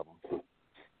every one of them.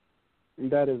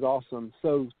 That is awesome.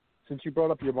 So since you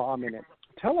brought up your mom in it,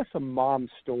 tell us a mom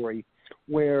story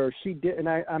where she did, and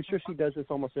I'm sure she does this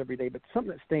almost every day, but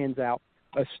something that stands out,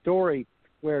 a story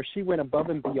where she went above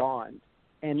and beyond,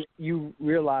 and you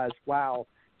realize, wow,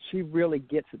 she really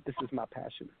gets it. This is my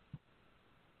passion.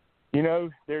 You know,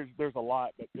 there's a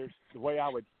lot, but there's the way I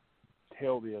would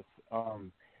tell this.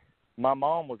 My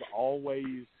mom was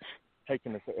always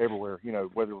taking us everywhere. You know,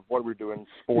 whether what we're doing,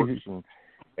 sports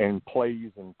and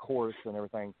plays and chorus and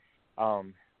everything.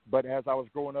 But as I was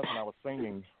growing up and I was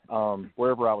singing,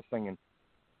 wherever I was singing,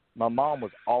 my mom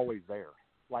was always there.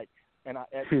 Like, and at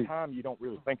the time you don't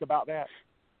really think about that,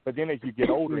 but then as you get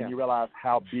older and you realize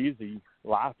how busy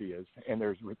life is, and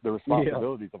there's the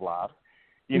responsibilities of life.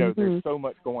 You know, there's so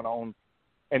much going on,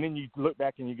 and then you look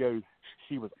back and you go,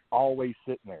 she was always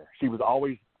sitting there. She was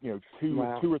always, you know,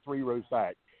 two or three rows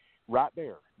back, right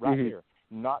there,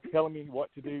 not telling me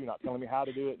what to do, not telling me how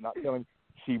to do it, not telling.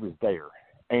 She was there,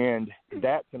 and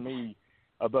that to me,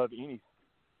 above anything,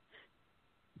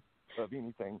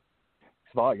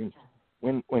 volumes.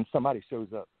 When somebody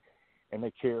shows up and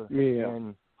they care,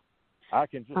 and I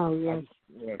can just, I just,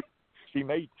 you know, she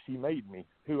made me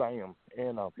who I am,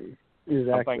 and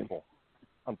exactly.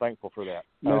 I'm thankful for that.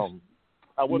 Yes.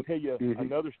 I will tell you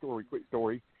another quick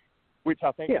story, which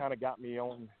I think kind of got me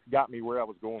where I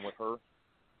was going with her.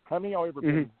 How many of y'all ever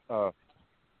been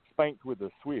spanked with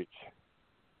a switch?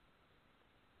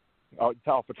 It's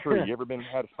off a tree. You ever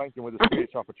had a spanking with a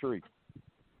switch off a tree?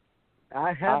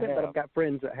 I haven't, but I've got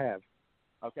friends that have.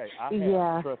 Okay, I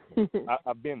have. Trust me.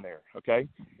 I've been there, okay?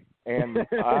 And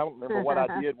I don't remember what I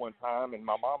did one time, and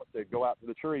my mama said, go out to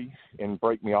the tree and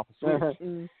break me off a switch.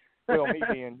 Well, me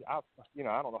being, I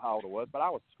don't know how old I was, but I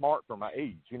was smart for my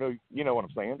age. You know what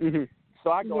I'm saying?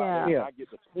 So I go out there and I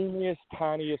get the teeniest,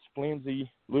 tiniest, flimsy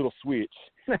little switch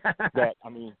that, I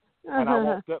mean, and I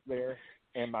walked up there,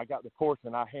 and I got the course,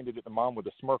 and I handed it to Mom with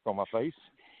a smirk on my face.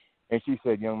 And she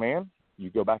said, young man, you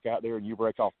go back out there and you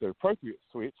break off the appropriate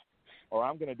switch, or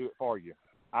I'm going to do it for you.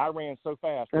 I ran so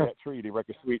fast to that tree to break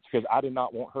a switch because I did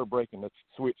not want her breaking the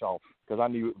switch off because I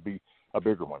knew it would be a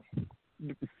bigger one.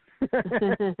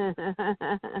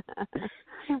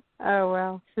 Oh,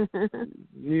 well.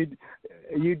 You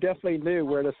definitely knew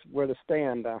where to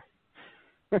stand.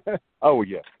 Oh,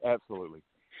 yes, absolutely.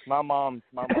 My mom's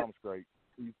great,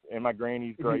 and my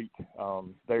granny's great.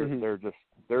 They're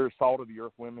salt of the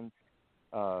earth women.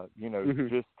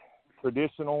 Just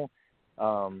traditional,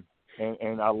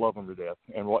 and I love them to death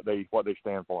and what they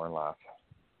stand for in life.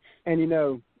 And, you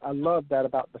know, I love that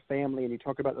about the family, and you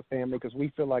talk about the family because we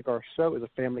feel like our show is a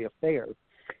family affair.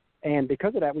 And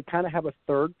because of that, we kind of have a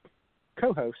third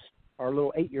co-host, our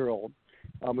little 8-year-old.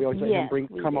 We always let him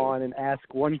come on and ask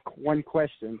one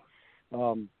question.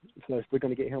 So we're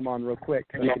going to get him on real quick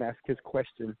so he can ask his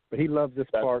question. But he loves this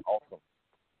part. Awesome.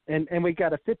 And we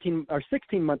got a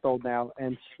 16-month-old now,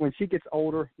 and when she gets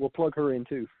older, we'll plug her in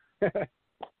too.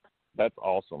 That's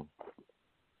awesome.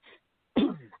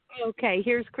 Okay,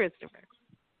 here's Christopher.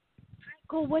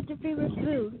 Cool. What's your favorite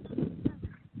food?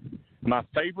 My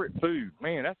favorite food?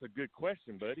 Man, that's a good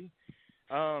question, buddy.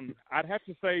 I'd have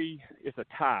to say it's a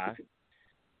tie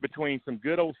between some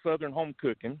good old Southern home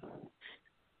cooking,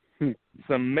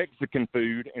 some Mexican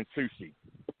food, and sushi.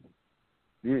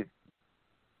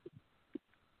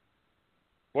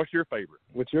 What's your favorite?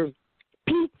 What's yours?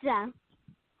 Pizza.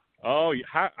 Oh,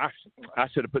 yeah. I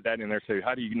should have put that in there, too.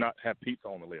 How do you not have pizza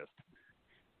on the list?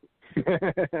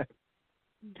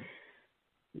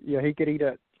 Yeah, he could eat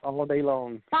it all day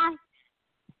long. Bye.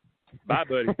 Bye,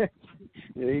 buddy.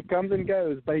 Yeah, he comes and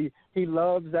goes, but he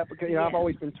loves that because I've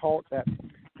always been taught that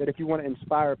if you want to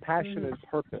inspire passion and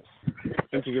purpose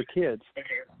into your kids,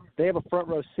 they have a front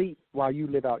row seat while you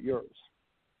live out yours.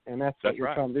 And that's what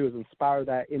we're trying to do is inspire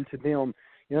that into them.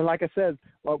 You know, like I said,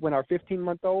 when our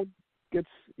 15-month-old gets,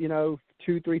 2,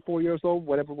 3, 4 years old,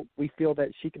 whatever we feel that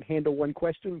she can handle one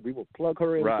question, we will plug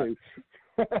her into.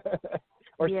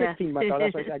 Or 16 months old.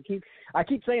 That's right. I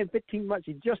keep saying 15 months.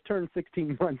 She just turned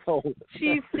 16 months old.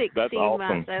 She's 16 awesome.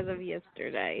 months as of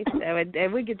yesterday. So,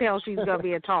 and we can tell she's going to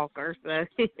be a talker. So.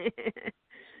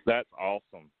 That's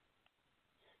awesome.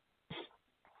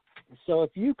 So if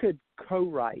you could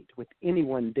co-write with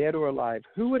anyone, dead or alive,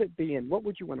 who would it be and what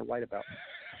would you want to write about?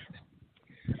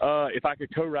 If I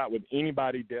could co-write with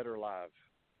anybody, dead or alive,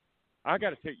 I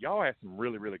got to tell you, y'all asked some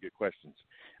really, really good questions.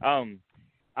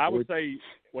 I would say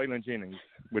Waylon Jennings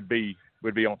would be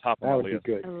on top of my list. That would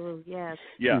be good. Oh, yes.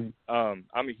 Yeah.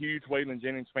 I'm a huge Waylon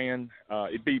Jennings fan.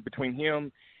 It'd be between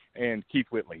him and Keith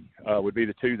Whitley would be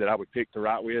the two that I would pick to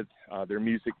write with. Their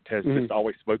music has just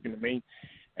always spoken to me.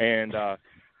 And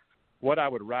what I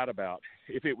would write about,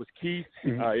 if it was Keith,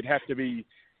 it'd have to be,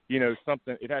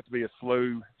 something. It'd have to be a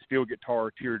slow steel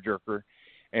guitar tearjerker.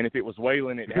 And if it was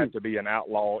Waylon, it had to be an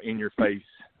outlaw in your face,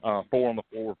 4 on the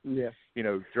floor,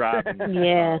 driving.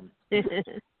 Yeah.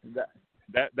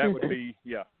 That would be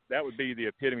that would be the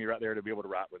epitome right there to be able to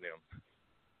write with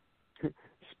them.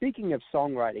 Speaking of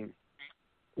songwriting,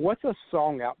 what's a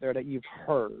song out there that you've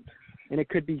heard, and it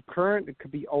could be current, it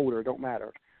could be older, don't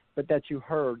matter, but that you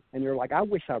heard and you're like, I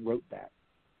wish I wrote that?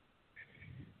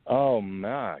 Oh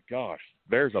my gosh,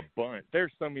 there's a bunch.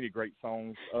 There's so many great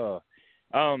songs.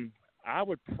 I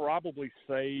would probably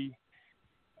say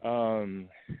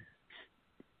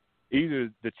either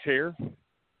The Chair,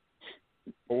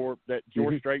 or that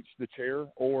George Strait's The Chair,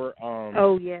 or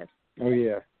oh yes. Oh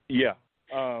yeah. Yeah.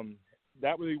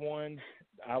 That would be one.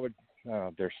 I would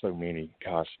there's so many,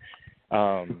 gosh.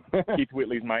 Keith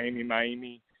Whitley's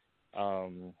Miami.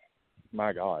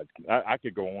 My God. I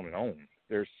could go on and on.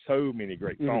 There's so many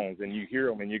great songs, and you hear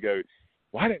them and you go,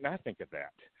 why didn't I think of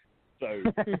that? So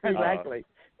exactly.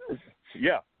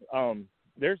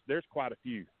 There's quite a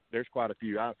few.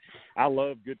 I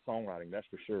love good songwriting, that's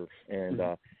for sure. And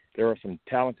there are some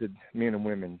talented men and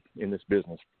women in this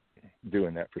business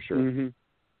doing that for sure. Mm-hmm.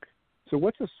 So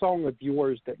what's a song of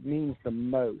yours that means the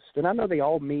most? And I know they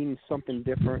all mean something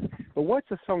different, but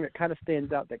what's a song that kind of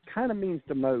stands out, that kind of means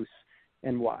the most,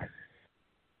 and why?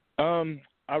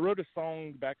 I wrote a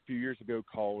song back a few years ago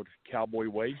called Cowboy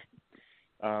Way.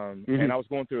 And I was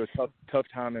going through a tough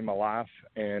time in my life,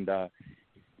 and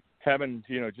having,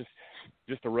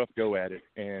 just a rough go at it,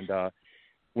 and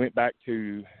went back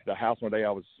to the house one day.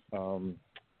 I was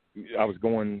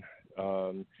going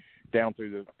down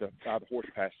through the horse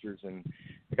pastures, and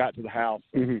I got to the house,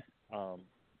 and,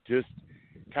 just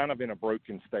kind of in a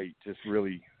broken state, just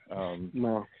really,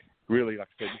 really, like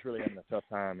I said, just really having a tough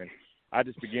time. And I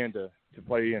just began to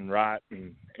play and write,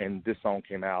 and this song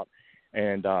came out,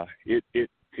 and it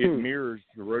mirrors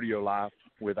the rodeo life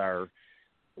with our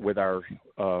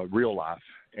real life,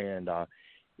 and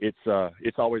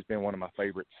it's always been one of my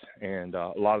favorites, and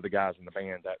a lot of the guys in the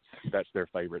band, that's their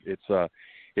favorite.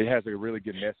 It has a really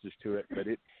good message to it, but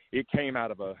it came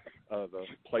out of a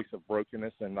place of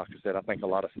brokenness, and like I said, I think a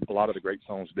lot of the great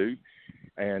songs do,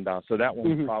 and so that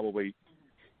one's probably,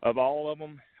 of all of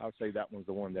them, I would say that one's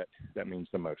the one that means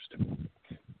the most.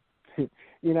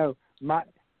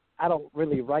 I don't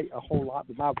really write a whole lot,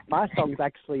 but my song is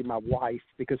actually my wife,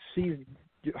 because she's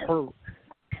her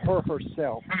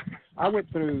herself. I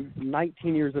went through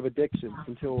 19 years of addiction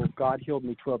until God healed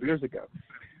me 12 years ago.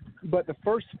 But the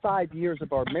first 5 years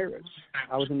of our marriage,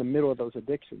 I was in the middle of those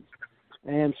addictions,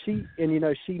 and she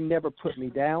never put me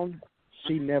down.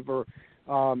 She never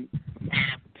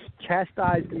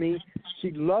chastised me.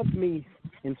 She loved me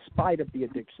in spite of the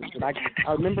addictions. And I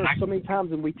remember so many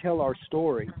times when we tell our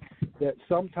story that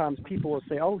sometimes people will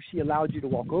say, oh, she allowed you to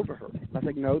walk over her. And I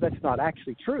think, no, that's not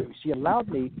actually true. She allowed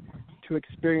me to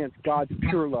experience God's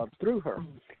pure love through her.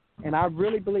 And I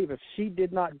really believe if she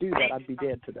did not do that, I'd be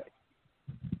dead today.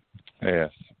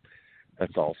 Yes,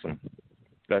 that's awesome.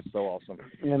 That's so awesome.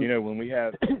 And, when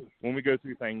we go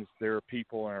through things, there are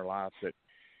people in our lives that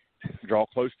draw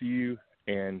close to you,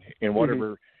 and in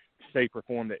whatever shape or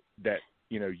form that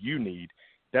you need.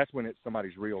 That's when it's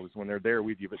somebody's real, is when they're there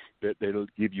with you, but they'll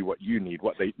give you what you need,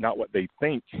 not what they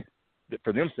think that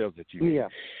for themselves that you need. Yeah.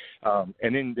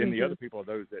 And then the other people are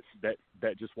those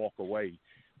that just walk away,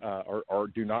 or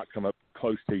do not come up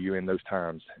close to you in those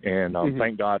times. And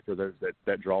thank God for those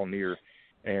that draw near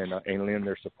and lend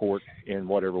their support in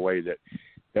whatever way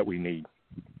that we need.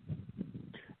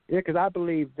 Yeah, because I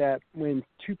believe that when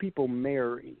two people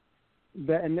marry,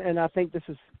 and I think this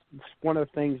is one of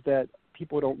the things that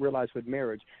people don't realize with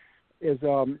marriage, is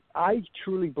I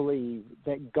truly believe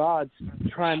that God's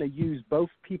trying to use both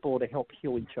people to help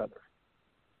heal each other.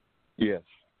 Yes,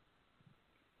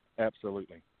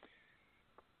 absolutely.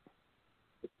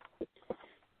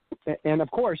 And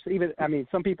of course,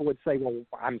 some people would say, "Well,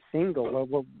 I'm single.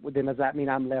 Well, then does that mean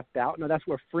I'm left out?" No, that's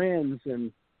where friends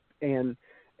and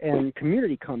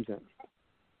community comes in.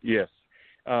 Yes,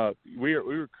 we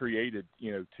were created,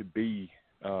 to be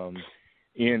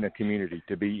in a community,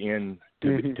 to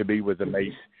be with a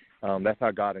mate. That's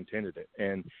how God intended it.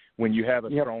 And when you have a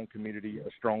strong community,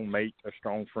 a strong mate, a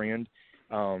strong friend,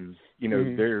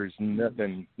 there's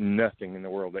nothing in the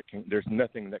world there's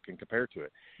nothing that can compare to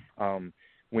it.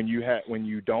 When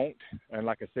you don't, and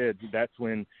like I said, that's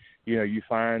when, you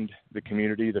find the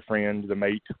community, the friend, the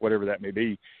mate, whatever that may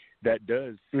be, that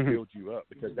does build you up,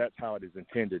 because that's how it is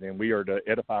intended. And we are to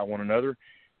edify one another.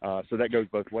 So that goes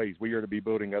both ways. We are to be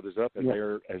building others up as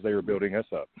they are building us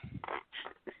up.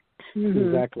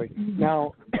 Exactly.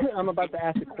 Now, I'm about to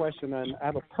ask a question, and I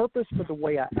have a purpose for the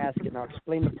way I ask it, and I'll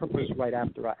explain the purpose right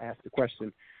after I ask the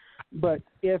question. But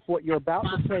if what you're about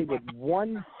to say would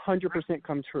 100%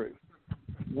 come true,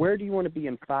 where do you want to be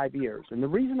in 5 years? And the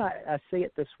reason I say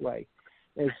it this way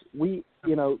is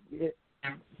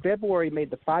February made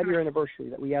the 5-year anniversary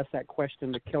that we asked that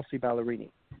question to Kelsey Ballerini.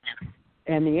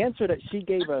 And the answer that she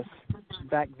gave us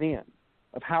back then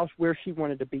of where she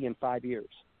wanted to be in 5 years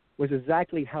was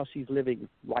exactly how she's living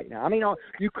right now. I mean,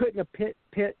 you couldn't have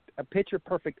pit a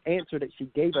picture-perfect answer that she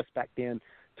gave us back then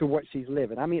to what she's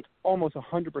living. I mean, it's almost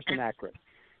 100% accurate.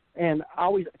 And I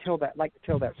always like to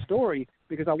tell that story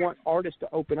because I want artists to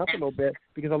open up a little bit,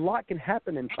 because a lot can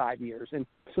happen in 5 years. And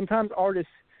sometimes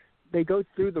artists, they go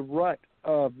through the rut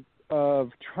of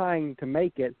trying to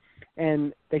make it,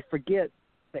 and they forget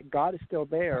that God is still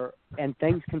there and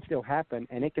things can still happen,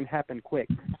 and it can happen quick.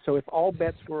 So if all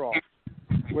bets were off,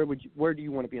 where do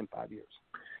you want to be in 5 years?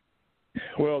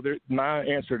 Well, my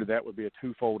answer to that would be a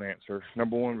twofold answer.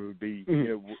 Number one would be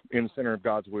in the center of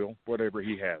God's will, whatever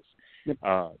He has. Yep.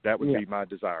 That would be my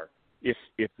desire. If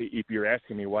you're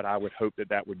asking me what I would hope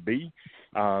that would be,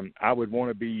 I would want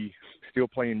to be still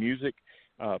playing music,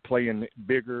 playing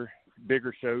bigger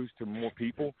shows to more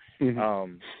people,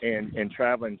 and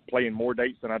traveling, playing more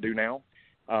dates than I do now.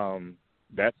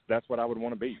 That's what I would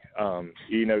want to be.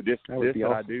 This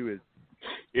that I do is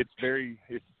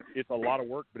it's a lot of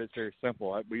work, but it's very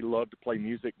simple. We love to play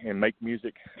music and make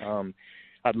music.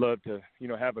 I'd love to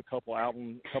have a couple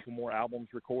more albums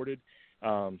recorded,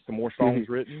 some more songs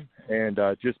written, and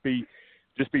just be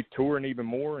touring even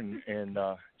more, and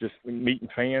just meeting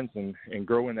fans and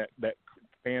growing that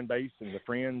fan base and the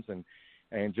friends,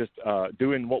 and just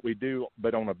doing what we do,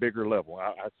 but on a bigger level.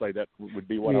 I'd say that would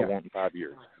be what I want in 5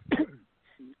 years.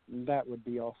 That would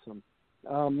be awesome.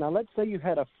 Now, let's say you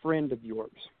had a friend of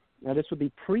yours. Now, this would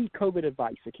be pre-COVID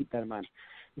advice, so keep that in mind.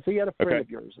 So you had a friend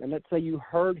of yours, and let's say you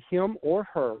heard him or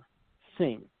her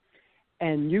sing,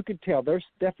 and you could tell there's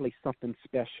definitely something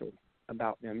special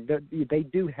about them. They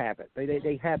do have it.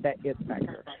 They have that it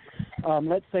factor.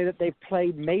 Let's say that they've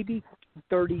played maybe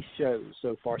 30 shows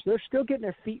so far, so they're still getting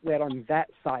their feet wet on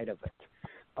that side of it.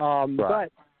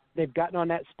 But they've gotten on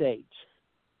that stage,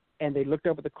 and they looked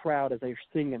up at the crowd as they were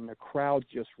singing. The crowd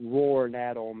just roaring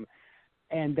at them,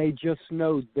 and they just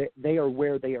know that they are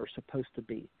where they are supposed to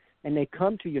be. And they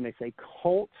come to you and they say,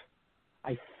 Kolt,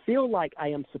 I feel like I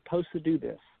am supposed to do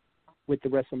this with the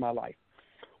rest of my life.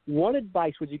 What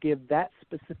advice would you give that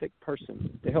specific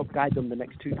person to help guide them the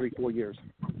next 2, 3, 4 years?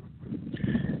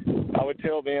 I would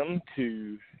tell them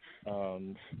to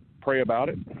pray about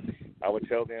it. I would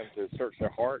tell them to search their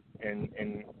heart and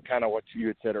kind of what you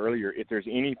had said earlier. If there's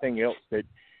anything else that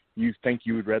you think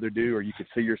you would rather do or you could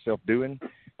see yourself doing,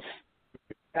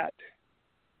 that.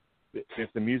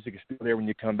 If the music is still there when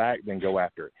you come back, then go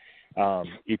after it.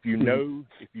 If you know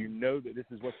that this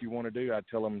is what you want to do, I'd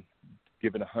tell them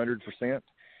give it 100%.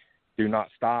 Do not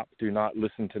stop. Do not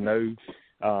listen to no.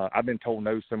 I've been told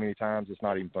no so many times it's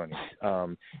not even funny.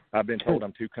 I've been told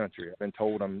I'm too country. I've been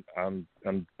told I'm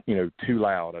too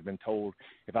loud. I've been told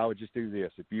if I would just do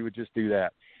this, if you would just do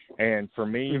that. And for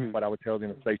me, what I would tell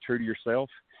them is stay true to yourself.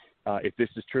 If this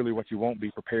is truly what you want,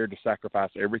 be prepared to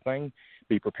sacrifice everything.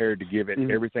 Be prepared to give it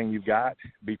everything you've got.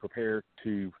 Be prepared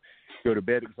to go to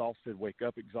bed exhausted, wake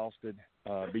up exhausted.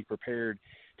 Be prepared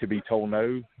to be told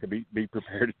no. To be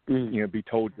prepared to be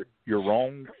told you're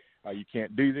wrong. You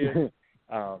can't do this.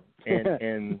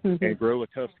 And grow a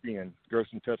tough skin. Grow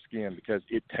some tough skin, because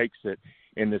it takes it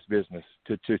in this business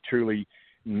to truly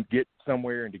get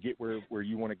somewhere and to get where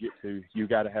you want to get to. You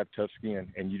got to have tough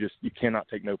skin, and you cannot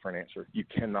take no for an answer. You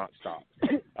cannot stop.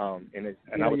 I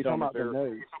would tell them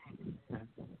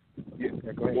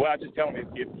well, I just tell them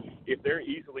if they're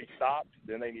easily stopped,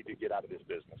 then they need to get out of this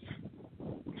business.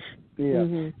 Yeah,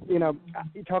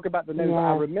 you talk about the nose.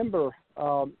 I remember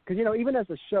because even as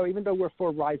a show, even though we're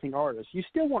for rising artists, you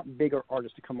still want bigger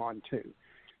artists to come on too,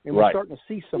 and we're starting to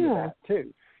see some of that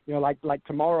too. Like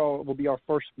tomorrow will be our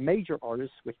first major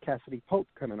artist with Cassidy Pope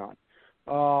coming on.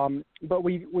 But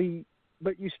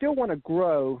you still want to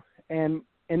grow, and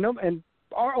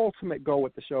our ultimate goal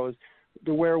with the show is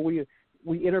to where we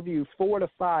interview 4 to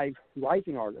 5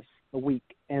 rising artists a week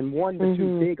and 1 to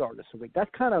 2 big artists a week.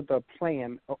 That's kind of the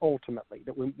plan ultimately,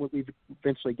 that we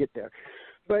eventually get there.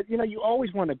 But you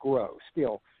always want to grow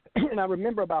still. And I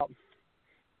remember about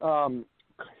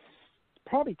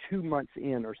probably 2 months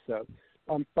in or so,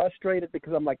 I'm frustrated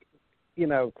because I'm like,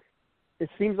 it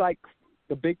seems like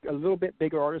a little bit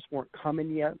bigger artists weren't coming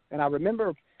yet. And I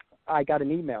remember I got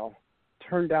an email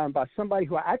turned down by somebody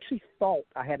who I actually thought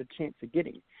I had a chance of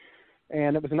getting.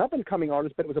 And it was an up-and-coming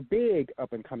artist, but it was a big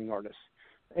up-and-coming artist.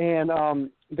 And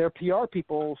their PR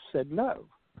people said no.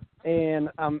 And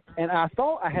I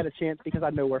thought I had a chance because I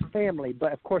know we're family.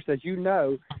 But, of course, as you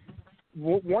know,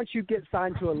 once you get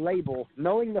signed to a label,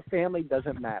 knowing the family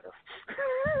doesn't matter.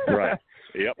 Right.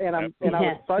 Yep. And I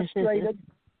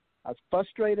was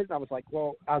frustrated. I was like,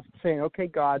 well, I was saying, okay,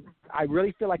 God, I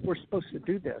really feel like we're supposed to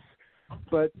do this,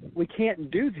 but we can't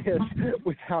do this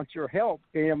without your help.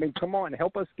 I mean, come on,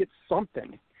 help us get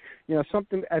something,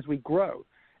 something as we grow.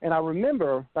 And I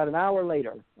remember about an hour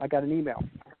later, I got an email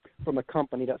from a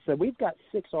company that said, we've got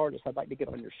 6 artists I'd like to get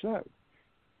on your show.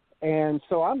 And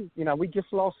so we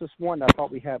just lost this one I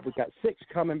thought we had. We've got 6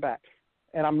 coming back.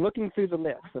 And I'm looking through the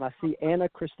list, and I see Anna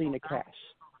Christina Cash.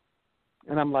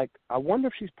 And I'm like, I wonder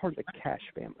if she's part of the Cash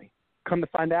family. Come to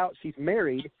find out, she's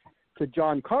married to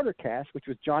John Carter Cash, which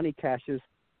was Johnny Cash's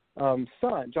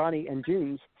son, Johnny and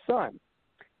June's son.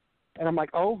 And I'm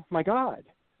like, oh, my God,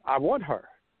 I want her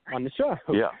on the show.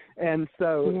 Yeah. And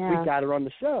so we got her on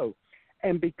the show.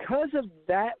 And because of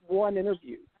that one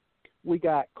interview, we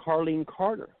got Carlene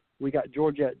Carter, we got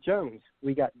Georgette Jones,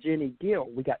 we got Jenny Gill,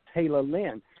 we got Taylor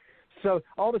Lynn. So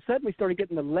all of a sudden we started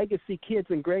getting the legacy kids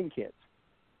and grandkids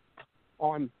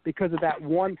on because of that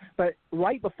one. But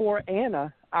right before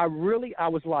Anna, I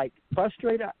was like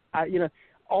frustrated,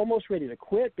 almost ready to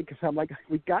quit because I'm like,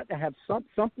 we got to have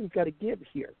something's got to give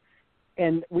here.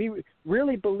 And we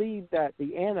really believe that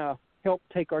the Anna helped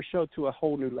take our show to a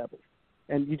whole new level.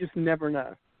 And you just never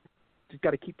know. Just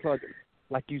got to keep plugging,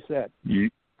 like you said.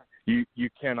 You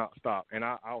cannot stop. And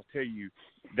I'll tell you,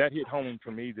 that hit home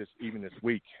for me this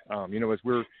week. As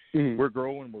we're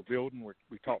growing, we're building,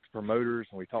 we talk to promoters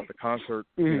and we talk to concert,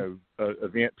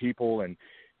 event people, and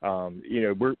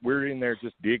we're in there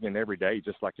just digging every day,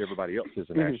 just like everybody else is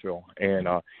in Nashville. And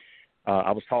I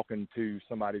was talking to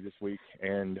somebody this week,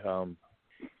 and I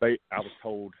was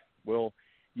told, well,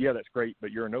 yeah, that's great,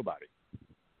 but you're a nobody.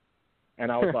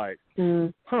 And I was like,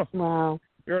 wow,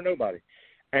 you're a nobody.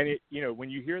 And when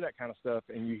you hear that kind of stuff,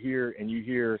 and you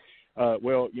hear,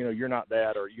 well, you're not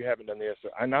that, or you haven't done this,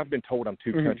 and I've been told I'm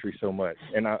too country so much,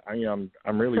 and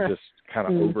I'm really just kind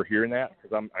of overhearing that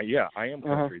because I am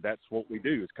country. That's what we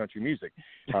do is country music.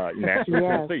 Nashville,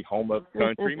 Tennessee, home of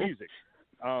country music.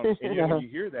 And when you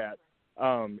hear that,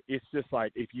 it's just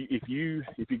like if you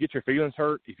get your feelings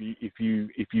hurt, if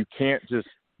you can't just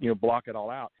block it all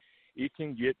out, it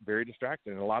can get very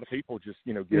distracting, and a lot of people just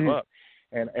give up.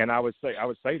 And I would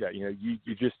say that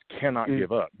you just cannot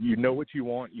give up. You know what you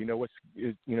want. You know what's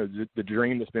the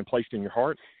dream that's been placed in your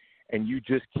heart, and you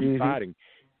just keep fighting.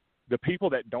 The people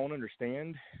that don't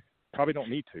understand probably don't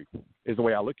need to, is the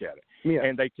way I look at it. Yeah.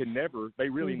 And they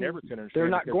really never can understand. They're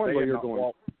not going where you're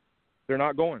going. They're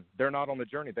not going. They're not on the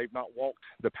journey. They've not walked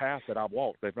the path that I've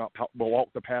walked. They've not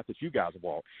walked the path that you guys have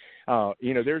walked.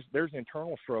 There's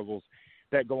internal struggles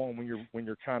that go on when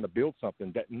you're trying to build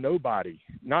something that nobody,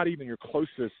 not even your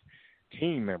closest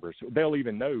team members, they'll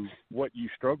even know what you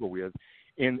struggle with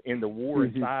in the war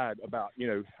inside about,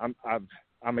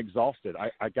 I'm exhausted.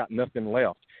 I got nothing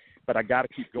left, but I got to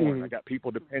keep going. I got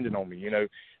people depending on me.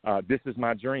 This is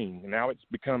my dream. And now it's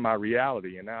become my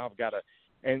reality. And now I've got to,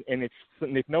 and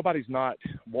if nobody's not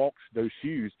walked those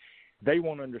shoes, they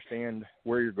won't understand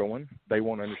where you're going. They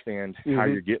won't understand how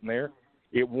you're getting there.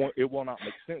 It will not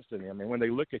make sense to them. And when they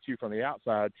look at you from the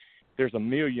outside, there's a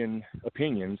million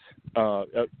opinions.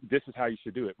 This is how you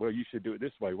should do it. Well, you should do it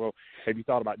this way. Well, have you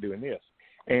thought about doing this?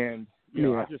 And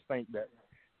I just think that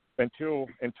until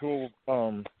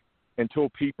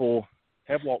people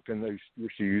have walked in your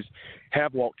shoes,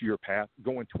 have walked your path,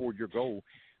 going toward your goal,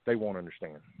 they won't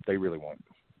understand. They really won't.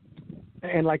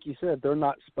 And like you said, they're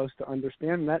not supposed to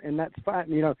understand that, and that's fine.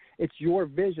 It's your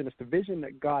vision. It's the vision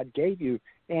that God gave you.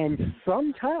 And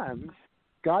sometimes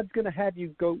God's going to have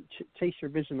you go chase your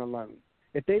vision alone.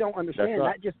 If they don't understand,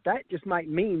 that just might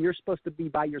mean you're supposed to be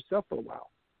by yourself for a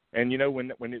while. And,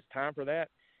 when it's time for that,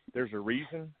 there's a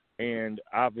reason. And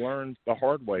I've learned the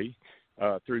hard way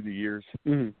through the years.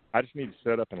 I just need to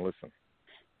sit up and listen.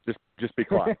 Just be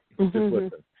quiet. Just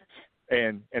listen.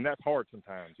 And that's hard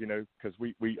sometimes, because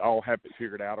we all have it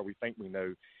figured out, or we think we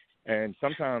know. And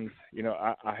sometimes,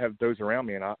 I have those around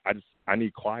me, and I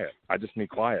need quiet. I just need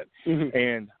quiet.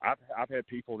 And I've had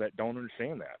people that don't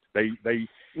understand that. They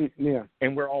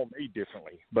and we're all made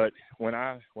differently. But when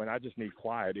I just need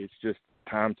quiet, it's just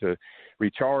time to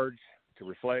recharge, to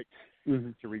reflect,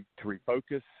 to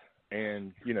refocus,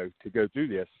 and to go through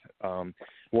this,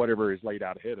 whatever is laid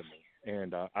out ahead of me.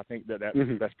 And I think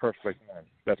that's perfectly fine.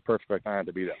 That's perfectly fine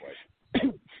to be that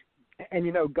way.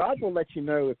 And, God will let you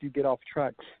know if you get off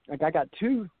track. Like I got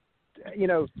two,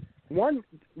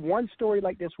 one story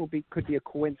like this could be a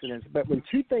coincidence. But when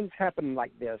two things happen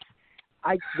like this,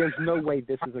 there's no way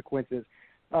this is a coincidence.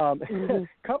 A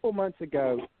couple months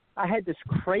ago, I had this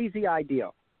crazy idea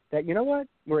that, you know what,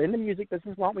 we're in the music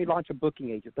business. Why don't we launch a booking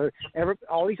agent?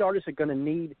 All these artists are going to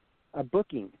need a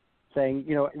booking, saying,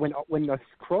 you know, when the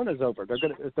corona's over, they're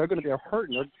going to be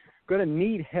hurting. They're going to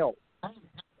need help.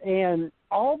 And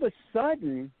all of a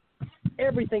sudden,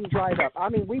 everything dried up. I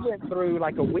mean, we went through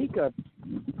like a week of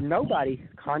nobody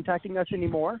contacting us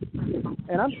anymore.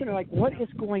 And I'm sitting there like, what is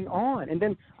going on? And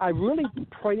then I really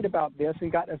prayed about this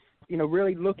and got us, you know,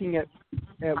 really looking at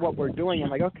what we're doing. I'm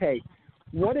like, okay,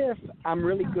 what if I'm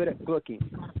really good at booking?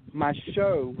 My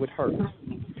show would hurt.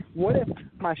 What if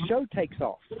my show takes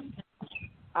off?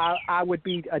 I would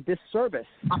be a disservice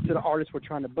to the artists we're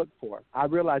trying to book for. I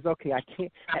realized, okay, I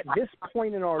can't, at this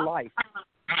point in our life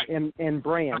and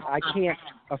brand, I can't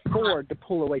afford to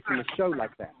pull away from the show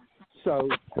like that. So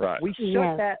we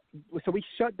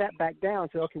shut that back down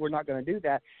and said, okay, we're not going to do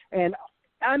that. And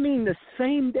I mean, the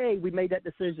same day we made that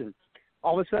decision,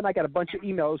 all of a sudden I got a bunch of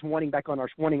emails wanting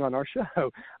on our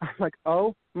show. I'm like,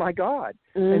 oh my God.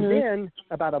 And then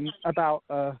about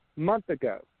a month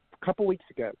ago, a couple weeks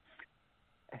ago,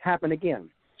 it happened again.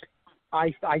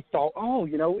 I thought, oh,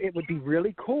 you know, it would be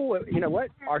really cool. You know what?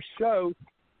 Our show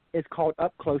is called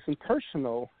Up Close and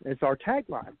Personal. It's our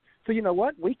tagline. So you know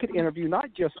what? We could interview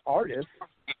not just artists,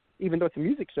 even though it's a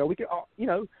music show. We could, you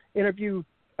know, interview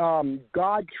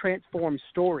God-transformed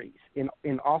stories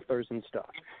in authors and stuff.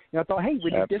 You know, I thought, hey,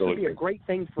 this would be a great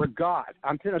thing for God.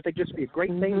 I think this would be a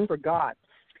great thing for God.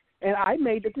 And I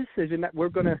made the decision that we're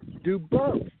going to do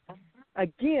both.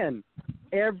 Again,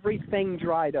 everything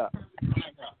dried up.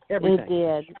 Everything.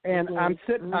 It did. And I'm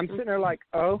sitting there like,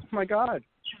 oh my God,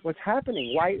 what's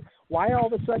happening? Why all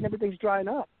of a sudden everything's drying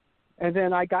up? And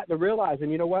then I got to realizing,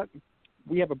 you know what?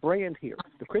 We have a brand here.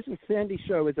 The Chris and Sandy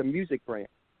Show is a music brand.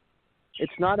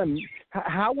 It's not a.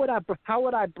 How would I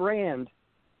brand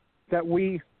that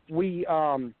we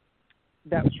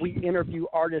interview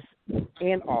artists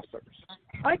and authors?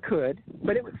 I could,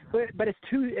 but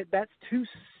that's two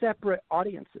separate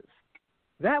audiences.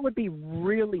 That would be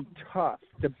really tough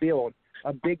to build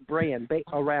a big brand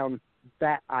around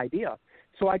that idea.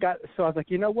 So I was like,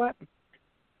 you know what?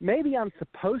 Maybe I'm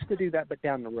supposed to do that, but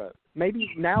down the road.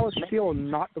 Maybe now is still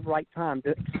not the right time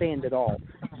to expand at all.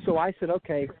 So I said,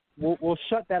 okay, we'll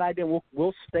shut that idea.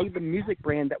 We'll stay the music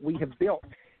brand that we have built.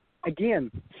 Again,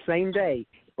 same day,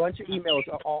 bunch of emails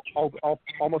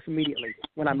almost immediately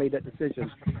when I made that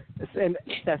decision. And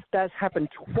that's happened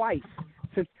twice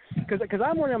since, because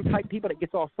I'm one of them type people that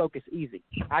gets off focus easy.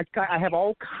 I have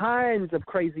all kinds of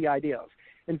crazy ideas.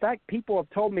 In fact, people have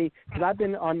told me, because I've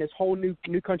been on this whole new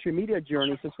country media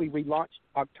journey since we relaunched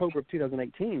October of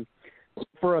 2018,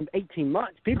 for 18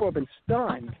 months, people have been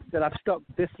stunned that I've stuck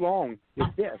this long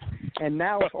with this. And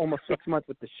now it's almost 6 months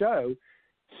with the show.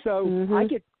 So I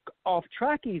get off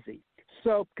track easy.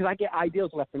 So, because I get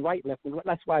ideas left and right.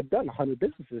 That's why I've done 100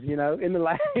 businesses, you know, in the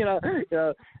last,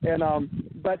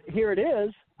 but here it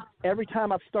is. Every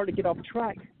time I've started to get off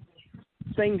track,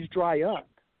 things dry up.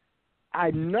 I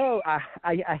know I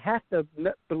have to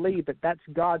believe that that's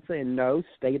God saying, no,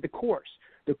 stay the course.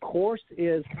 The course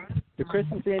is the Chris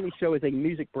and Sandy Show is a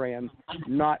music brand,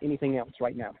 not anything else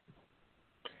right now.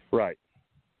 Right.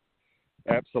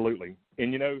 Absolutely.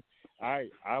 And, you know, I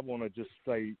want to just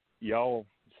say, y'all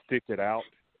stick it out.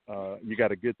 You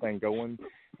got a good thing going.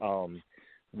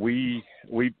 We're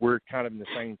kind of in the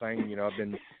same thing. You know, I've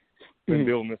been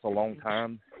building this a long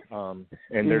time. And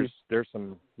there's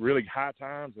some really high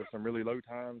times, there's some really low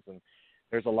times, and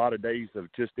there's a lot of days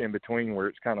of just in between where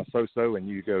it's kind of so-so, and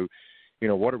you go, you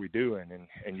know, what are we doing?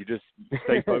 And you just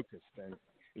stay focused and,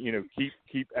 you know,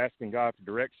 keep asking God for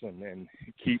direction and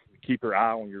keep your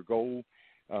eye on your goal,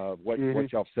 what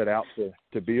y'all set out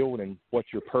to build and what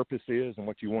your purpose is and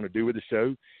what you want to do with the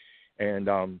show. And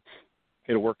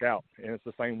it'll work out. And it's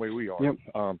the same way we are. Yep.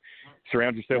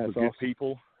 Surround yourself with good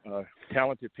people,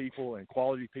 talented people and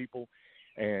quality people,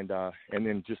 and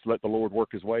then just let the Lord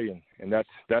work His way, and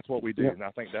that's what we do. Yep. And I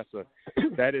think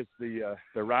that is the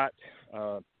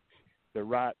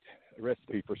right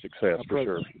recipe for success for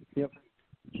sure. Yep.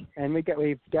 And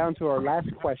we've down to our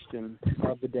last question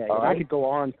of the day. Right. I could go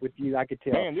on with you. I could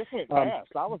tell. Man, this went fast.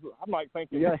 I'm like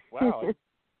thinking, wow,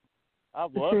 I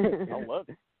love it. I love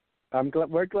it.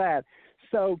 We're glad.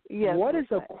 So, what is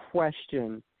a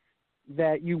question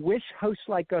that you wish hosts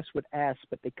like us would ask,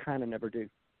 but they kind of never do?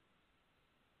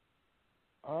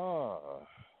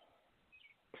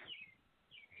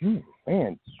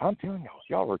 Man, I'm telling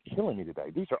y'all are killing me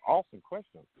today. These are awesome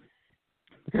questions.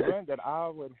 One that I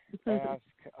would ask,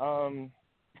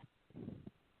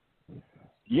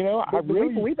 you know,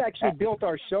 we've actually built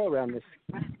our show around this.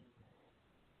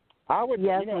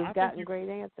 We've gotten great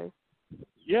answers.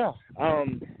 Yeah.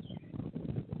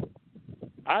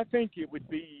 I think it would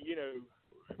be,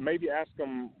 maybe ask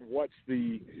them what's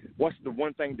the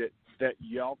one thing that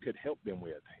y'all could help them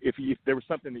with. If there was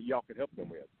something that y'all could help them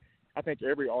with. I think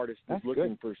every artist is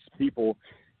looking for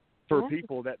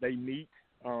people that they meet.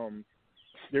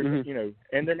 There's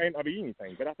and there may not be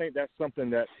anything, but I think that's something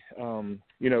that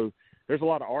there's a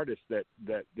lot of artists that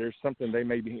there's something they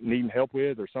may be needing help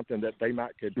with, or something that they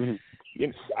might could.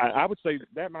 I would say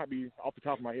that might be, off the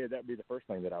top of my head, that would be the first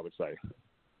thing that I would say.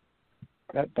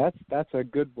 That's a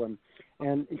good one,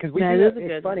 and because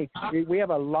it's funny, we have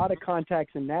a lot of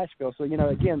contacts in Nashville, so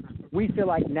again, we feel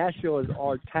like Nashville is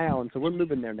our town, so we're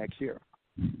moving there next year.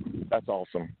 That's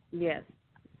awesome. Yes,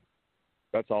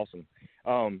 that's awesome.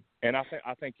 And I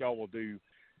think y'all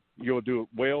you'll do it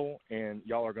well, and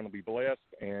y'all are going to be blessed.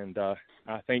 And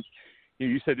I think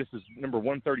you said this is number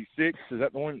 136. Is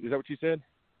that the one? Is that what you said?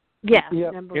 Yeah,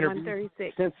 number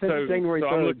 136. Since January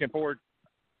 3rd.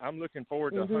 I'm looking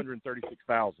forward to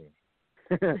 136,000.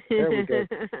 There we go.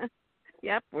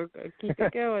 Yep, we're going to keep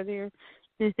it going here.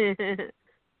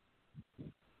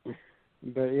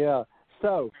 But yeah,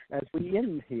 so as we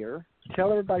end here,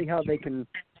 tell everybody how they can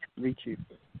reach you.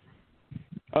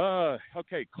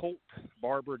 Okay,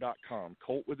 KoltBarber.com.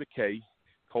 Kolt with a K,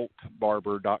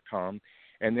 KoltBarber.com.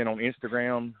 And then on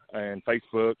Instagram and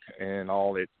Facebook and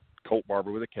all, it's Kolt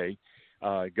Barber with a K.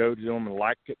 Go to them and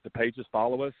like the pages,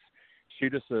 follow us,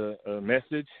 shoot us a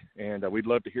message, and we'd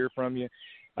love to hear from you.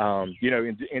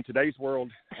 In today's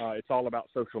world, it's all about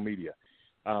social media.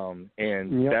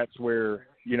 That's where,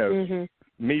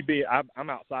 I'm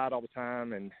outside all the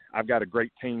time, and I've got a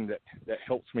great team that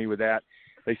helps me with that.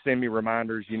 They send me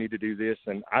reminders, you need to do this,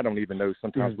 and I don't even know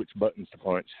sometimes which buttons to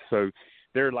punch. So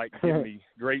they're like giving me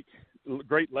great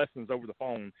lessons over the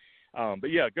phone. But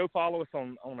yeah, go follow us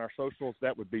on our socials.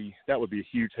 That would be a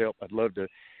huge help. I'd love to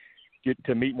get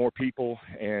to meet more people,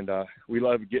 and we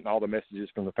love getting all the messages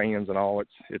from the fans and all.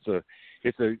 It's a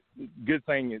good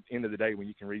thing at the end of the day when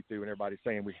you can read through and everybody's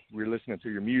saying we're listening to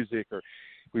your music, or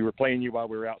we were playing you while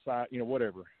we were outside,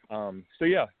 whatever. So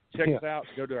yeah, check us out.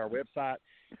 Go to our website.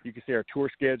 You can see our tour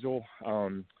schedule,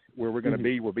 where we're going to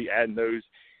be. We'll be adding those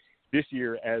this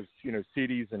year as,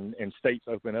 cities and states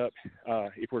open up.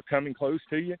 If we're coming close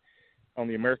to you on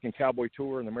the American Cowboy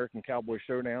Tour and the American Cowboy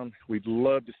Showdown, we'd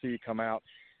love to see you come out.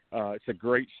 It's a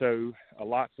great show,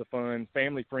 lots of fun,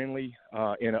 family-friendly,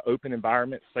 in an open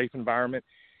environment, safe environment,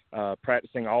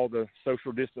 practicing all the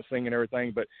social distancing and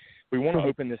everything. But we want to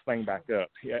open this thing back up.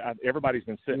 Everybody's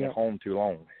been sitting at home too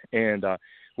long, and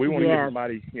we want to give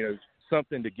everybody,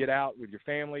 something to get out with your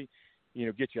family,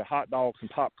 get you a hot dog, some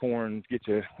popcorn, get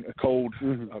you a cold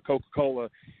Coca-Cola,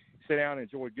 sit down and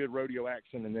enjoy good rodeo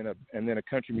action, and then a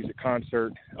country music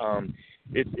concert.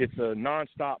 It's a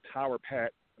nonstop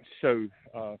power-packed show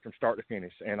from start to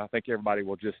finish, and I think everybody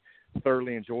will just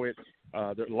thoroughly enjoy it. There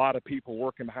are a lot of people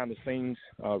working behind the scenes,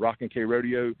 Rockin' K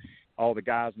Rodeo, all the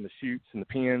guys in the chutes and the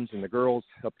pins and the girls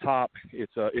up top.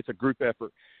 It's a group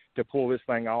effort to pull this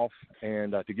thing off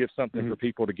and to give something for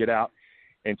people to get out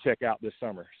and check out this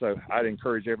summer. So I'd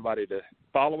encourage everybody to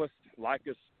follow us, like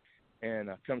us, and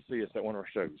come see us at one of our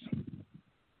shows.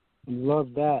 Love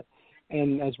that.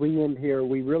 And as we end here,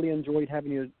 we really enjoyed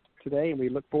having you today, and we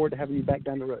look forward to having you back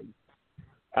down the road.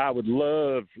 I would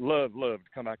love to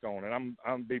come back on, and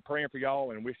I'm be praying for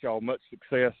y'all and wish y'all much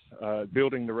success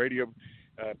building the radio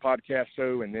podcast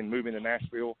show and then moving to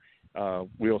Nashville.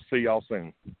 We'll see y'all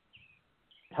soon.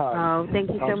 Oh, thank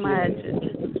you so much.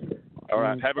 All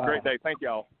right. Have a great day. Thank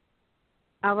y'all.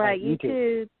 All right. You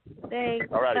too. Thanks.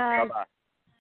 All right. Bye. Bye-bye.